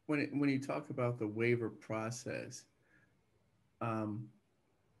when you talk about the waiver process.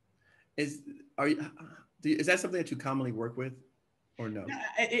 Is that something that you commonly work with, or no?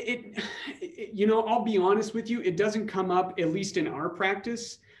 I'll be honest with you, it doesn't come up, at least in our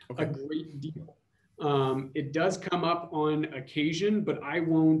practice, a great deal. It does come up on occasion, but I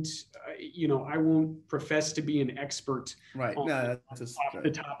won't profess to be an expert off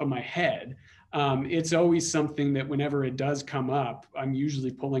the top of my head. It's always something that whenever it does come up, I'm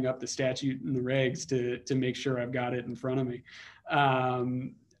usually pulling up the statute and the regs to make sure I've got it in front of me.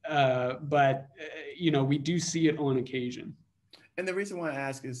 But we do see it on occasion. And the reason why I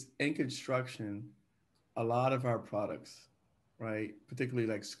ask is in construction, a lot of our products, right, particularly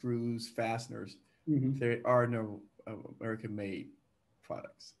like screws, fasteners, there are no American-made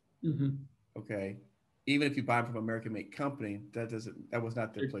products. Okay, even if you buy them from an American-made company, that was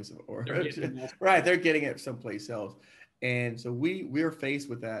not their place of origin. Right, they're getting it someplace else, and so we're faced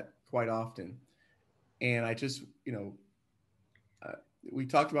with that quite often. And I just, we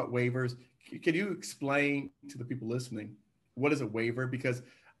talked about waivers. Can you explain to the people listening what is a waiver? Because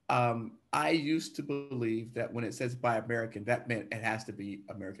I used to believe that when it says Buy American, that meant it has to be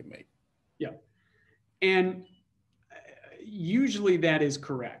American-made. Yeah. And usually that is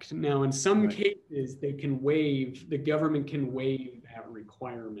correct. Now, in some cases, the government can waive that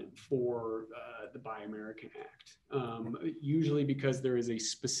requirement for the Buy American Act, usually because there is a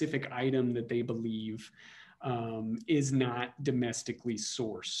specific item that they believe is not domestically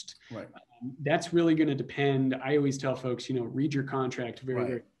sourced. Right. That's really going to depend. I always tell folks, read your contract very,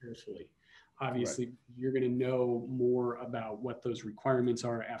 very carefully. Obviously, you're going to know more about what those requirements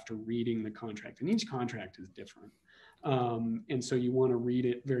are after reading the contract. And each contract is different. And so you want to read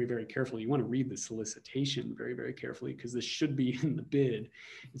it very, very carefully. You want to read the solicitation very, very carefully because this should be in the bid.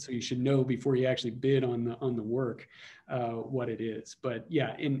 And so you should know before you actually bid on the work what it is. But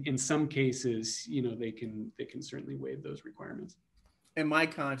yeah, in some cases, they can certainly waive those requirements. In my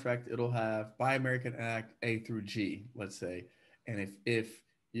contract, it'll have Buy American Act A through G, let's say. And if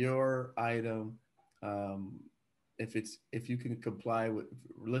your item, if you can comply with,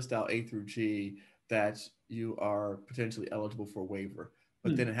 list out A through G, that you are potentially eligible for a waiver,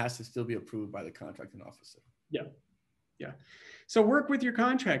 but then it has to still be approved by the contracting officer. Yeah. Yeah. So work with your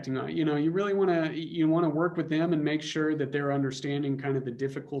contracting. You really want to work with them and make sure that they're understanding kind of the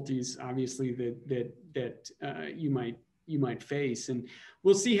difficulties, obviously, that you might face. And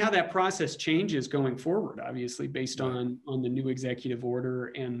we'll see how that process changes going forward, obviously, based on the new executive order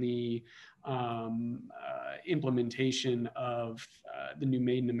and the implementation of the new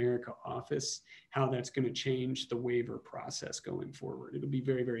Made in America office, how that's going to change the waiver process going forward. It'll be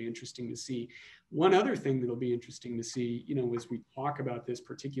very, very interesting to see. One other thing that'll be interesting to see, as we talk about this,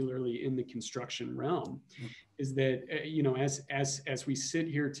 particularly in the construction realm, is that, as we sit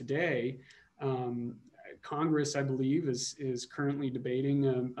here today, Congress, I believe, is currently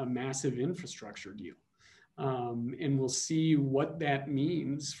debating a massive infrastructure deal. And we'll see what that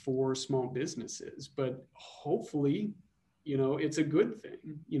means for small businesses. But hopefully, it's a good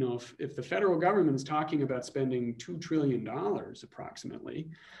thing. If the federal government is talking about spending $2 trillion approximately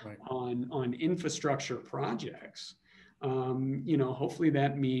on infrastructure projects, hopefully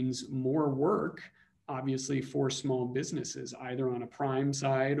that means more work, obviously, for small businesses, either on a prime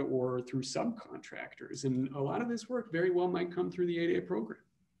side or through subcontractors. And a lot of this work very well might come through the 8A program.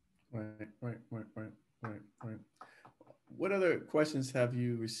 Right. What other questions have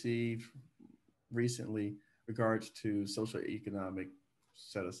you received recently regards to social economic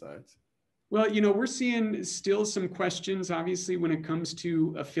set-asides? Well, we're seeing still some questions, obviously, when it comes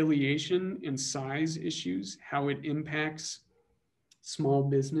to affiliation and size issues, how it impacts small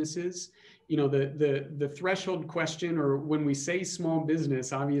businesses. The threshold question, or when we say small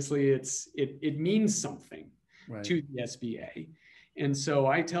business, obviously it means something to the SBA. And so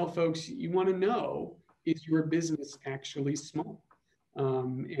I tell folks, you want to know, is your business actually small?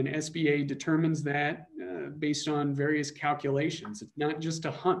 And SBA determines that based on various calculations. It's not just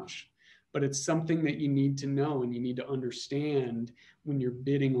a hunch, but it's something that you need to know and you need to understand when you're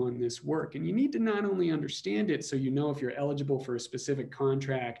bidding on this work. And you need to not only understand it so you know if you're eligible for a specific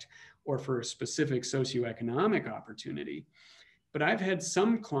contract or for a specific socioeconomic opportunity, but I've had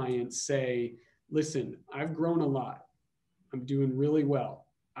some clients say, listen, I've grown a lot. I'm doing really well.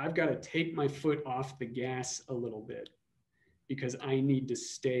 I've got to take my foot off the gas a little bit because I need to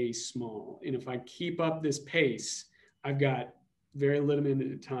stay small. And if I keep up this pace, I've got very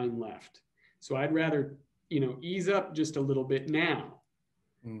limited time left. So I'd rather, ease up just a little bit now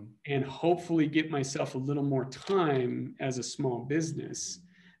and hopefully get myself a little more time as a small business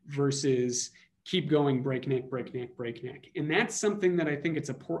versus keep going breakneck. And that's something that I think it's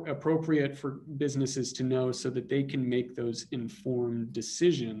appropriate for businesses to know so that they can make those informed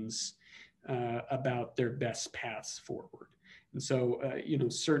decisions about their best paths forward. And so,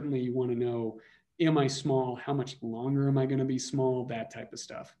 certainly you want to know, am I small? How much longer am I going to be small? That type of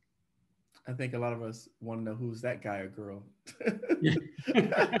stuff. I think a lot of us want to know who's that guy or girl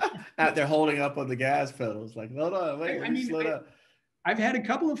out there holding up on the gas pedals. Like, hold on, wait, slow down. I've had a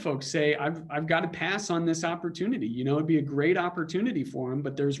couple of folks say, I've got to pass on this opportunity. It'd be a great opportunity for them,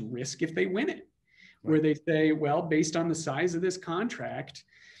 but there's risk if they win it. Right. Where they say, well, based on the size of this contract,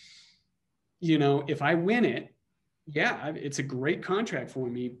 if I win it, yeah, it's a great contract for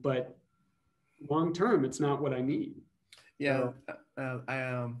me, but long term, it's not what I need. Yeah, so,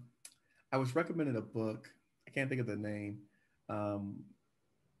 I was recommended a book. I can't think of the name, and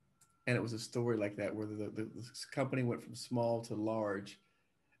it was a story like that where the company went from small to large,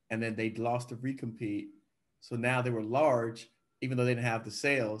 and then they lost the recompete. So now they were large, even though they didn't have the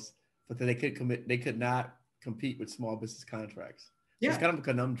sales, but then they could not compete with small business contracts. So it's kind of a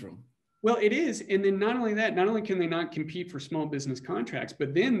conundrum. Well, it is. And then not only that, not only can they not compete for small business contracts,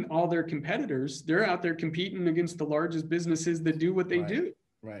 but then all their competitors, they're out there competing against the largest businesses that do what they do.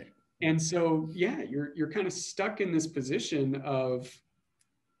 Right. And so, yeah, you're kind of stuck in this position of,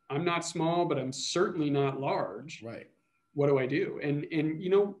 I'm not small, but I'm certainly not large. Right. What do I do? And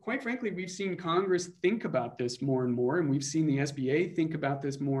quite frankly, we've seen Congress think about this more and more, and we've seen the SBA think about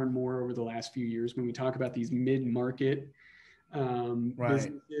this more and more over the last few years when we talk about these mid-market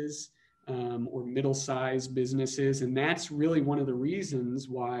businesses. Or middle-sized businesses. And that's really one of the reasons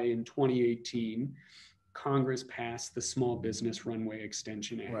why in 2018, Congress passed the Small Business Runway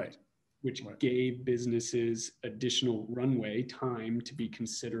Extension Act, which gave businesses additional runway time to be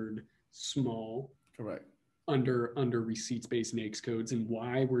considered small. Correct. Under receipts-based NAICS codes, and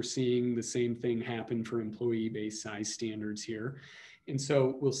why we're seeing the same thing happen for employee-based size standards here. And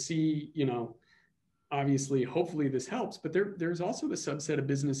so we'll see, obviously, hopefully this helps, but there's also a subset of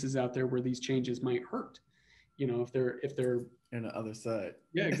businesses out there where these changes might hurt. If they're on the other side.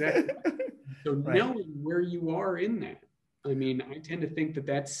 Yeah, exactly. So knowing where you are in that, I tend to think that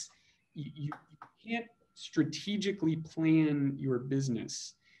that's you can't strategically plan your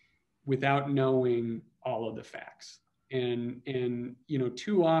business without knowing all of the facts. And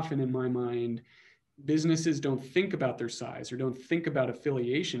too often in my mind, businesses don't think about their size or don't think about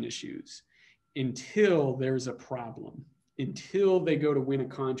affiliation issues until there's a problem, until they go to win a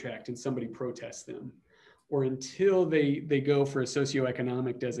contract and somebody protests them, or until they go for a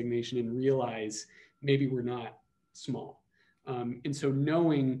socioeconomic designation and realize maybe we're not small. And so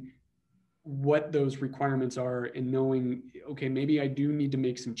knowing what those requirements are and knowing, okay, maybe I do need to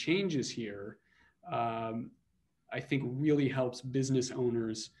make some changes here, I think really helps business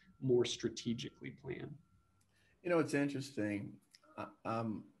owners more strategically plan. It's interesting.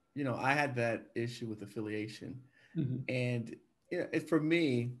 I had that issue with affiliation, and for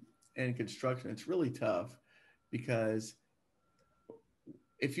me in construction, it's really tough because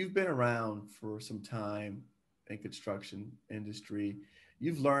if you've been around for some time in construction industry,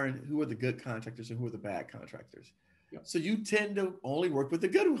 you've learned who are the good contractors and who are the bad contractors. Yep. So you tend to only work with the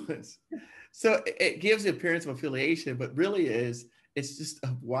good ones. So it gives the appearance of affiliation, but really it's just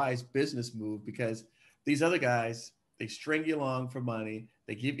a wise business move because these other guys, they string you along for money.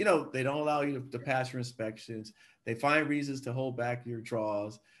 They give, they don't allow you to pass your inspections. They find reasons to hold back your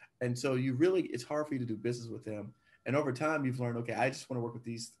draws. And so it's hard for you to do business with them. And over time, you've learned, okay, I just want to work with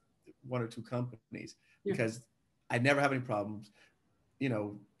these one or two companies because I never have any problems.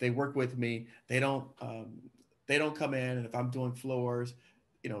 They work with me. They don't come in. And if I'm doing floors,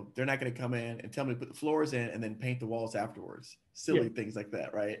 they're not going to come in and tell me to put the floors in and then paint the walls afterwards. Silly things like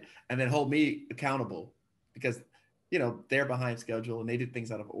that, right? And then hold me accountable because, they're behind schedule and they did things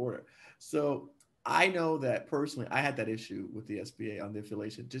out of order. So I know that personally, I had that issue with the SBA on the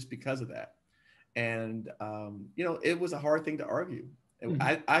affiliation just because of that. And, it was a hard thing to argue.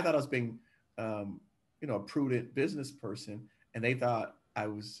 I thought I was being a prudent business person, and they thought I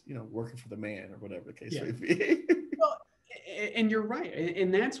was, working for the man or whatever the case may be. Well, and you're right,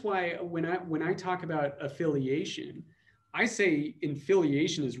 and that's why when I talk about affiliation, I say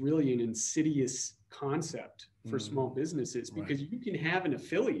affiliation is really an insidious concept for small businesses, because you can have an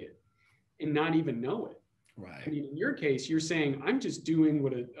affiliate and not even know it. Right. I mean, in your case, you're saying, I'm just doing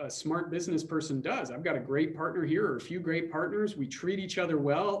what a smart business person does. I've got a great partner here, or a few great partners. We treat each other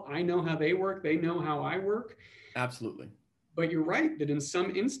well. I know how they work. They know how I work. Absolutely. But you're right that in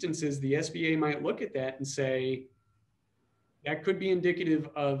some instances, the SBA might look at that and say, that could be indicative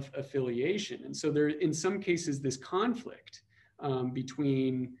of affiliation. And so there, in some cases, this conflict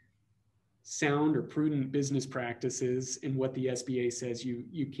between sound or prudent business practices and what the SBA says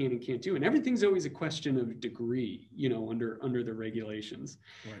you can and can't do. And everything's always a question of degree, under the regulations.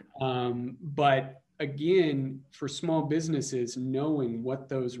 Right. But again, for small businesses, knowing what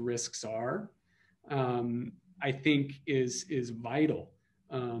those risks are, I think is vital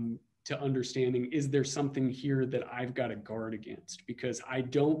to understanding, is there something here that I've got to guard against? Because I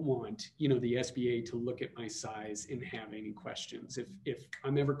don't want, the SBA to look at my size and have any questions. If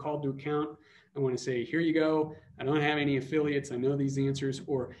I'm ever called to account, I want to say, here you go. I don't have any affiliates. I know these answers,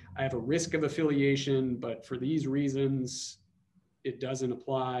 or I have a risk of affiliation, but for these reasons, it doesn't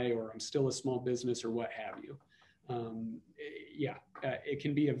apply, or I'm still a small business, or what have you. It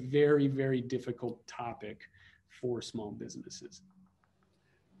can be a very, very difficult topic for small businesses.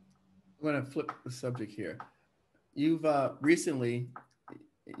 I'm going to flip the subject here. You've recently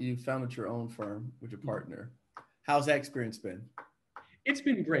founded your own firm with your partner. How's that experience been? It's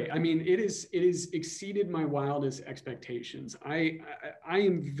been great. I mean, it is exceeded my wildest expectations. I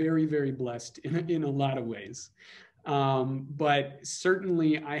am very, very blessed in a lot of ways. But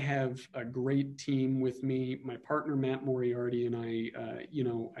certainly I have a great team with me. My partner, Matt Moriarty, and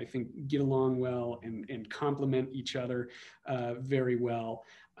I think get along well and complement each other very well.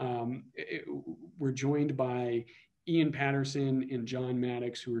 We're joined by Ian Patterson and John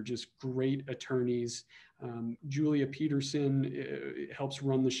Maddox, who are just great attorneys. Julia Peterson helps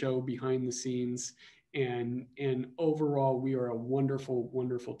run the show behind the scenes. And overall, we are a wonderful,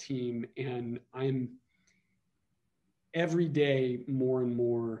 wonderful team. And I'm every day more and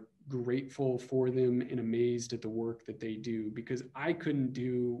more grateful for them and amazed at the work that they do, because I couldn't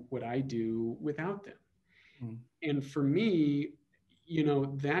do what I do without them. Mm. And for me,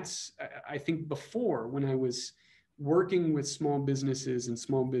 that's, I think before, when I was working with small businesses and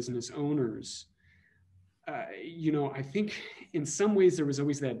small business owners, I think in some ways there was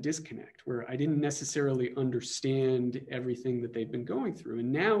always that disconnect where I didn't necessarily understand everything that they've been going through.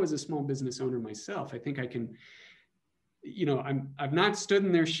 And now, as a small business owner myself, I think I can, I've not stood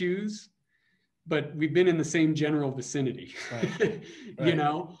in their shoes, but we've been in the same general vicinity, right.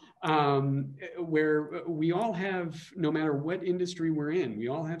 Where we all have, no matter what industry we're in, we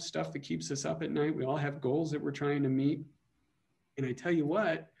all have stuff that keeps us up at night. We all have goals that we're trying to meet. And I tell you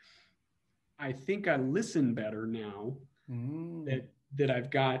what, I think I listen better now that I've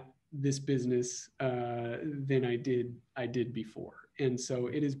got this business than I did before. And so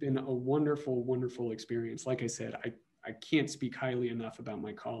it has been a wonderful, wonderful experience. Like I said, I can't speak highly enough about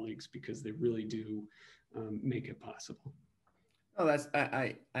my colleagues, because they really do make it possible. Oh,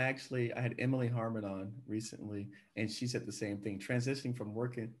 I had Emily Harmon on recently, and she said the same thing. Transitioning from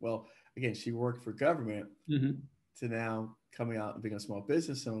working, well, again, she worked for government to now coming out and being a small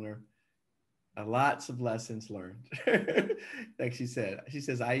business owner. Lots of lessons learned. Like she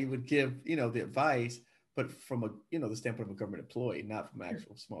says, I would give, the advice, but from the standpoint of a government employee, not from an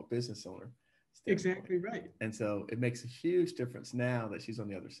actual small business owner standpoint. Exactly right. And so it makes a huge difference now that she's on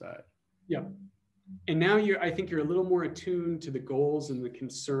the other side. Yeah. And now I think you're a little more attuned to the goals and the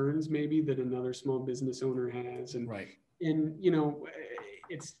concerns maybe that another small business owner has. And, right. And,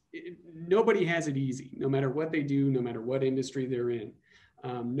 nobody has it easy, no matter what they do, no matter what industry they're in.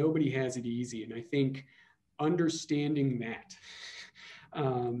 Nobody has it easy. And I think understanding that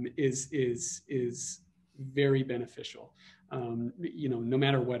is very beneficial, no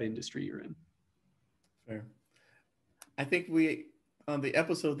matter what industry you're in. Fair. I think on the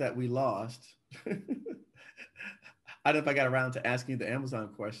episode that we lost, I don't know if I got around to asking you the Amazon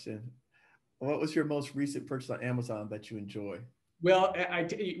question. What was your most recent purchase on Amazon that you enjoy? Well,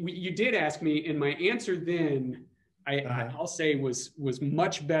 you did ask me, and my answer then, I'll say was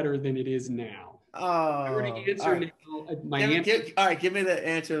much better than it is now. Oh, all right. All right, give me the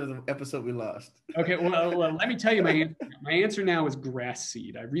answer of the episode we lost. Okay, well, let me tell you my answer. My answer now is grass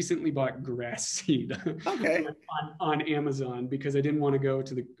seed. I recently bought grass seed okay. on Amazon because I didn't want to go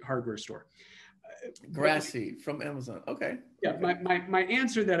to the hardware store. Grass seed from Amazon. Okay. Yeah, okay. my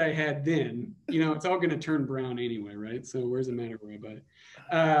answer that I had then, you know, it's all going to turn brown anyway, right? So where's the matter where I buy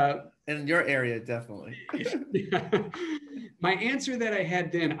it? In your area, definitely. Yeah. My answer that I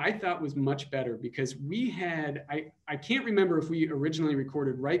had then I thought was much better because we had, I can't remember if we originally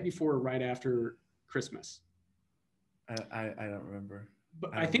recorded right before or right after Christmas. I don't remember.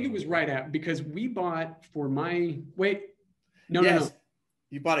 But I I don't think it was remember. right at because we bought for my, wait, no. Yes,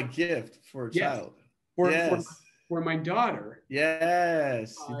 you bought a gift for a Yes. child. For, for, Yes. for my daughter,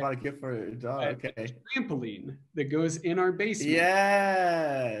 Yes, you uh, bought a gift for your daughter. Okay. a trampoline that goes in our basement.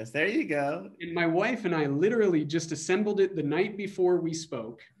 Yes, there you go. And my wife and I literally just assembled it the night before we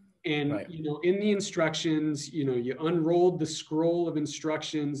spoke. And, Right. you know, in the instructions, you know, you unrolled the scroll of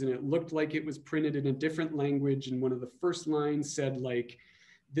instructions and it looked like it was printed in a different language. And one of the first lines said, like,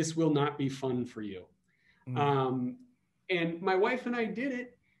 this will not be fun for you. Mm, Um, and my wife and I did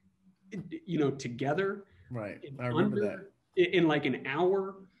it, you know, together right. in I remember that. under, in like an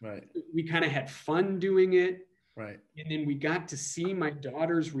hour. Right. We kind of had fun doing it. Right. And then we got to see my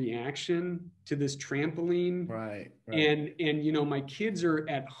daughter's reaction to this trampoline. Right. Right. And you know, my kids are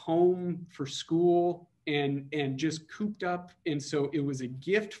at home for school and just cooped up. And so it was a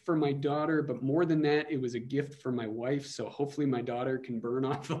gift for my daughter, but more than that, it was a gift for my wife. So hopefully my daughter can burn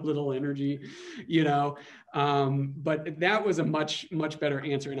off a little energy, you know. But that was a much better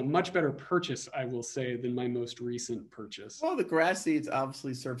answer and a much better purchase, I will say, than my most recent purchase. Well, the grass seeds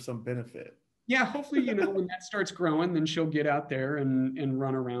obviously serve some benefit. Yeah, hopefully, you know, when that starts growing, then she'll get out there and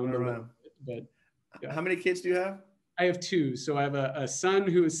run around Run a little around. bit. But yeah, How many kids do you have? I have two. So I have a son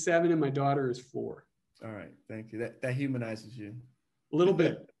who is 7 and my daughter is 4. All right. Thank you. That humanizes you. A little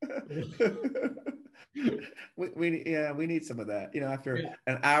bit. We need some of that. You know, after Yeah.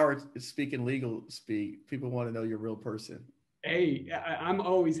 an hour speaking legal speak, people want to know you're a real person. Hey, I'm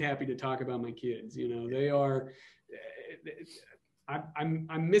always happy to talk about my kids. You know, they are.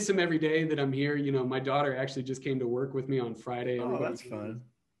 I miss them every day that I'm here. You know, my daughter actually just came to work with me on Friday. Oh, Everybody, that's fun.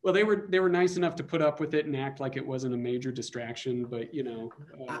 well, they were nice enough to put up with it and act like it wasn't a major distraction. But you know,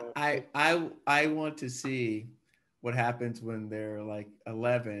 I want to see what happens when they're like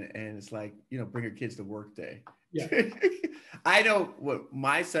 11 and it's like, you know, bring your kids to work day. yeah, I know what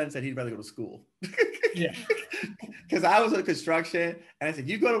my son said, he'd rather go to school. yeah, Because I was in construction and I said,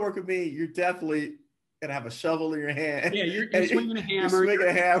 you go to work with me, you're definitely gonna have a shovel in your hand. yeah. You're swinging a hammer. You're swinging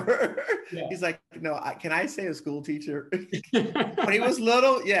a hammer. Yeah. He's like, no, can I say a school teacher? When he was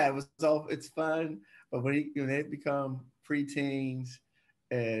little, yeah, it's fun. But when they become preteens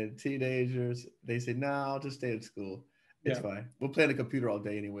and teenagers, they say, no, I'll just stay in school. It's Yeah. fine. We'll play on the computer all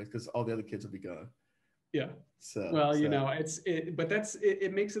day anyways, because all the other kids will be gone. Yeah. So well, you know, but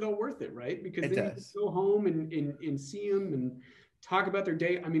it makes it all worth it, right? Because then you can go home and see them and talk about their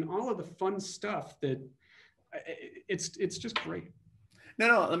day. I mean, all of the fun stuff that it's just great.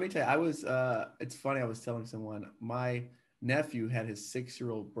 No, let me tell you, it's funny. I was telling someone, my nephew had his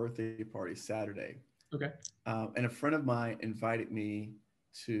 6-year-old birthday party Saturday. Okay. And a friend of mine invited me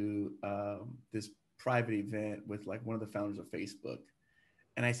to this private event with like one of the founders of Facebook.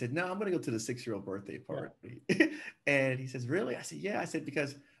 And I said, no, I'm going to go to the 6-year-old birthday party. Yeah. And he says, really? I said, yeah. I said,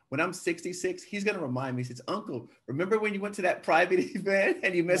 because when I'm 66, he's going to remind me. He says, Uncle, remember when you went to that private event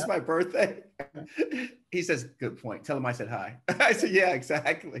and you missed my birthday? He says, good point. Tell him I said hi. I said, yeah,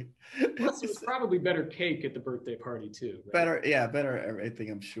 exactly. Plus, it was probably better cake at the birthday party too. Right? Better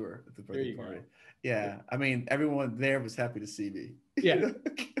everything, I'm sure, at the birthday party. Go. Yeah. I mean, everyone there was happy to see me. Yeah,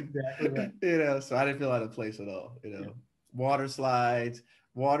 exactly right. You know, so I didn't feel out of place at all. You know, water slides,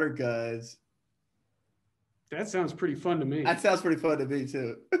 water guns. That sounds pretty fun to me. That sounds pretty fun to me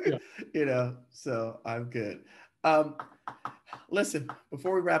too. Yeah. You know, so I'm good. Listen,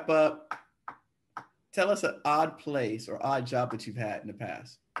 before we wrap up, tell us an odd place or odd job that you've had in the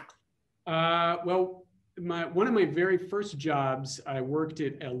past. Well, one of my very first jobs, I worked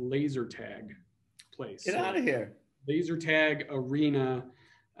at a laser tag place. Get out of here. Laser tag arena.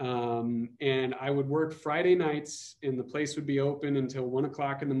 And I would work Friday nights and the place would be open until 1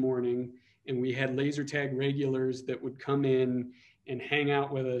 o'clock in the morning. And we had laser tag regulars that would come in and hang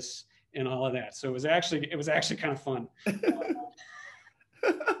out with us and all of that. So it was actually kind of fun.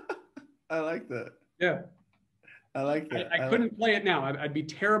 I like that. Yeah. I like that. I couldn't play it now. I'd be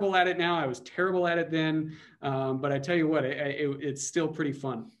terrible at it now. I was terrible at it then. But I tell you what, it's still pretty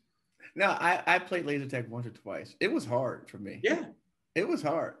fun. No, I played laser tag once or twice. It was hard for me. Yeah. It was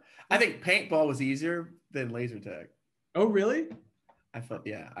hard. I think paintball was easier than laser tag. Oh, really? I felt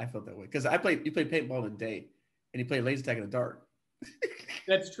that way. Because you play paintball in the day and you play laser tag in the dark.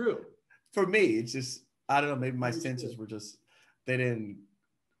 That's true. For me, it's just, I don't know, maybe my senses were just, it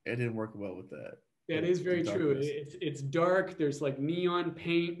didn't work well with that. That is very true. It's dark. There's like neon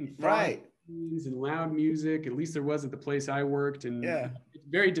paint and fog and loud music. At least there was at the place I worked, and it's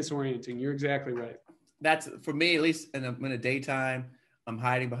very disorienting. You're exactly right. That's for me, at least in the daytime. I'm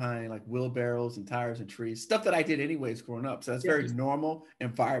hiding behind like wheelbarrows and tires and trees, stuff that I did anyways growing up. So that's very normal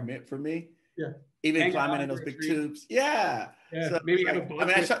environment for me. Yeah. Even climbing in those big tubes. Yeah. So maybe have a book.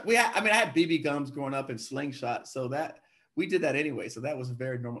 I had BB guns growing up and slingshots. So that we did that anyway. So that was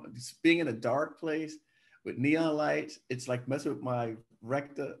very normal. Just being in a dark place with neon lights, it's like messing with my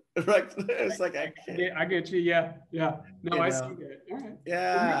recta. It's like I get you. Yeah. No, I see that. All right.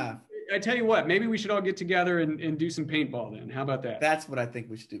 Yeah. Well, I tell you what, maybe we should all get together and do some paintball then. How about that? That's what I think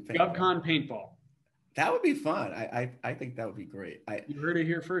we should do. GovCon paintball. That would be fun. I think that would be great. You heard it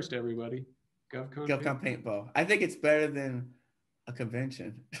here first, everybody. GovCon paintball. I think it's better than a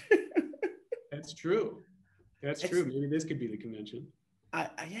convention. That's true. Maybe this could be the convention.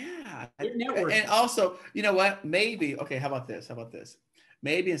 Yeah. And also, you know what? Maybe, okay, how about this?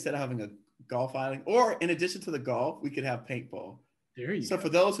 Maybe instead of having a golf outing, or in addition to the golf, we could have paintball. There you go. So for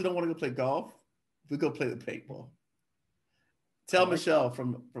those who don't want to go play golf, we go play the paintball. Tell Michelle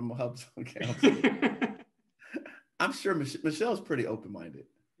from Hubs. Okay. I'm sure Michelle's pretty open-minded.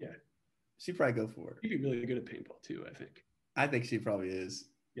 Yeah. She'd probably go for it. She'd be really good at paintball too, I think. I think she probably is.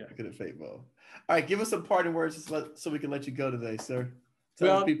 Yeah. Good at paintball. All right, give us some parting words so we can let you go today, sir.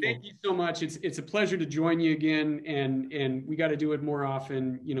 Well, thank you so much. It's a pleasure to join you again, and we got to do it more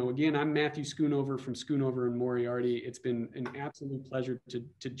often. You know, again, I'm Matthew Schoonover from Schoonover and Moriarty. It's been an absolute pleasure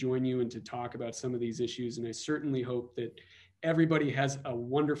to join you and to talk about some of these issues, and I certainly hope that everybody has a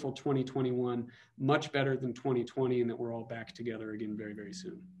wonderful 2021, much better than 2020, and that we're all back together again very, very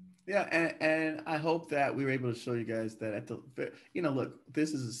soon. Yeah, and I hope that we were able to show you guys that look,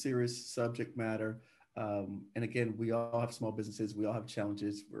 this is a serious subject matter. And again, we all have small businesses. We all have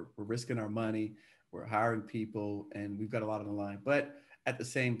challenges. We're risking our money. We're hiring people, and we've got a lot on the line. But at the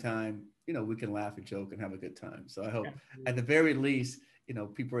same time, we can laugh and joke and have a good time. So I hope at the very least,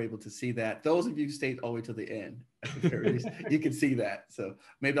 people are able to see that. Those of you who stayed all the way to the end, at the very least, you can see that. So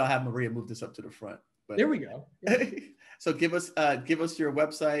maybe I'll have Maria move this up to the front. But there we go. So give us your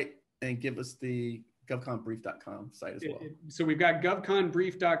website and give us the govconbrief.com site as well. So we've got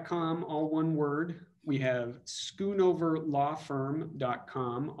govconbrief.com, all one word. We have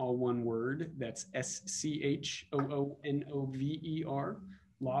schoonoverlawfirm.com, all one word. That's SCHOONOVER,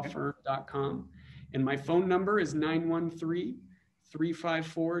 lawfirm.com. And my phone number is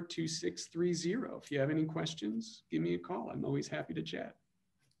 913-354-2630. If you have any questions, give me a call. I'm always happy to chat.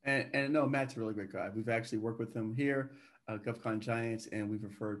 And no, Matt's a really great guy. We've actually worked with him here, GovCon Giants, and we've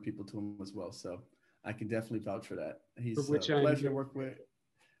referred people to him as well. So I can definitely vouch for that. He's a pleasure to work with.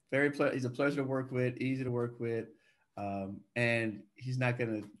 He's a pleasure to work with, easy to work with, and he's not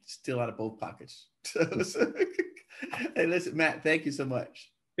going to steal out of both pockets. Hey, listen, Matt, thank you so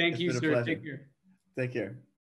much. Thank you, sir. Take care. Take care.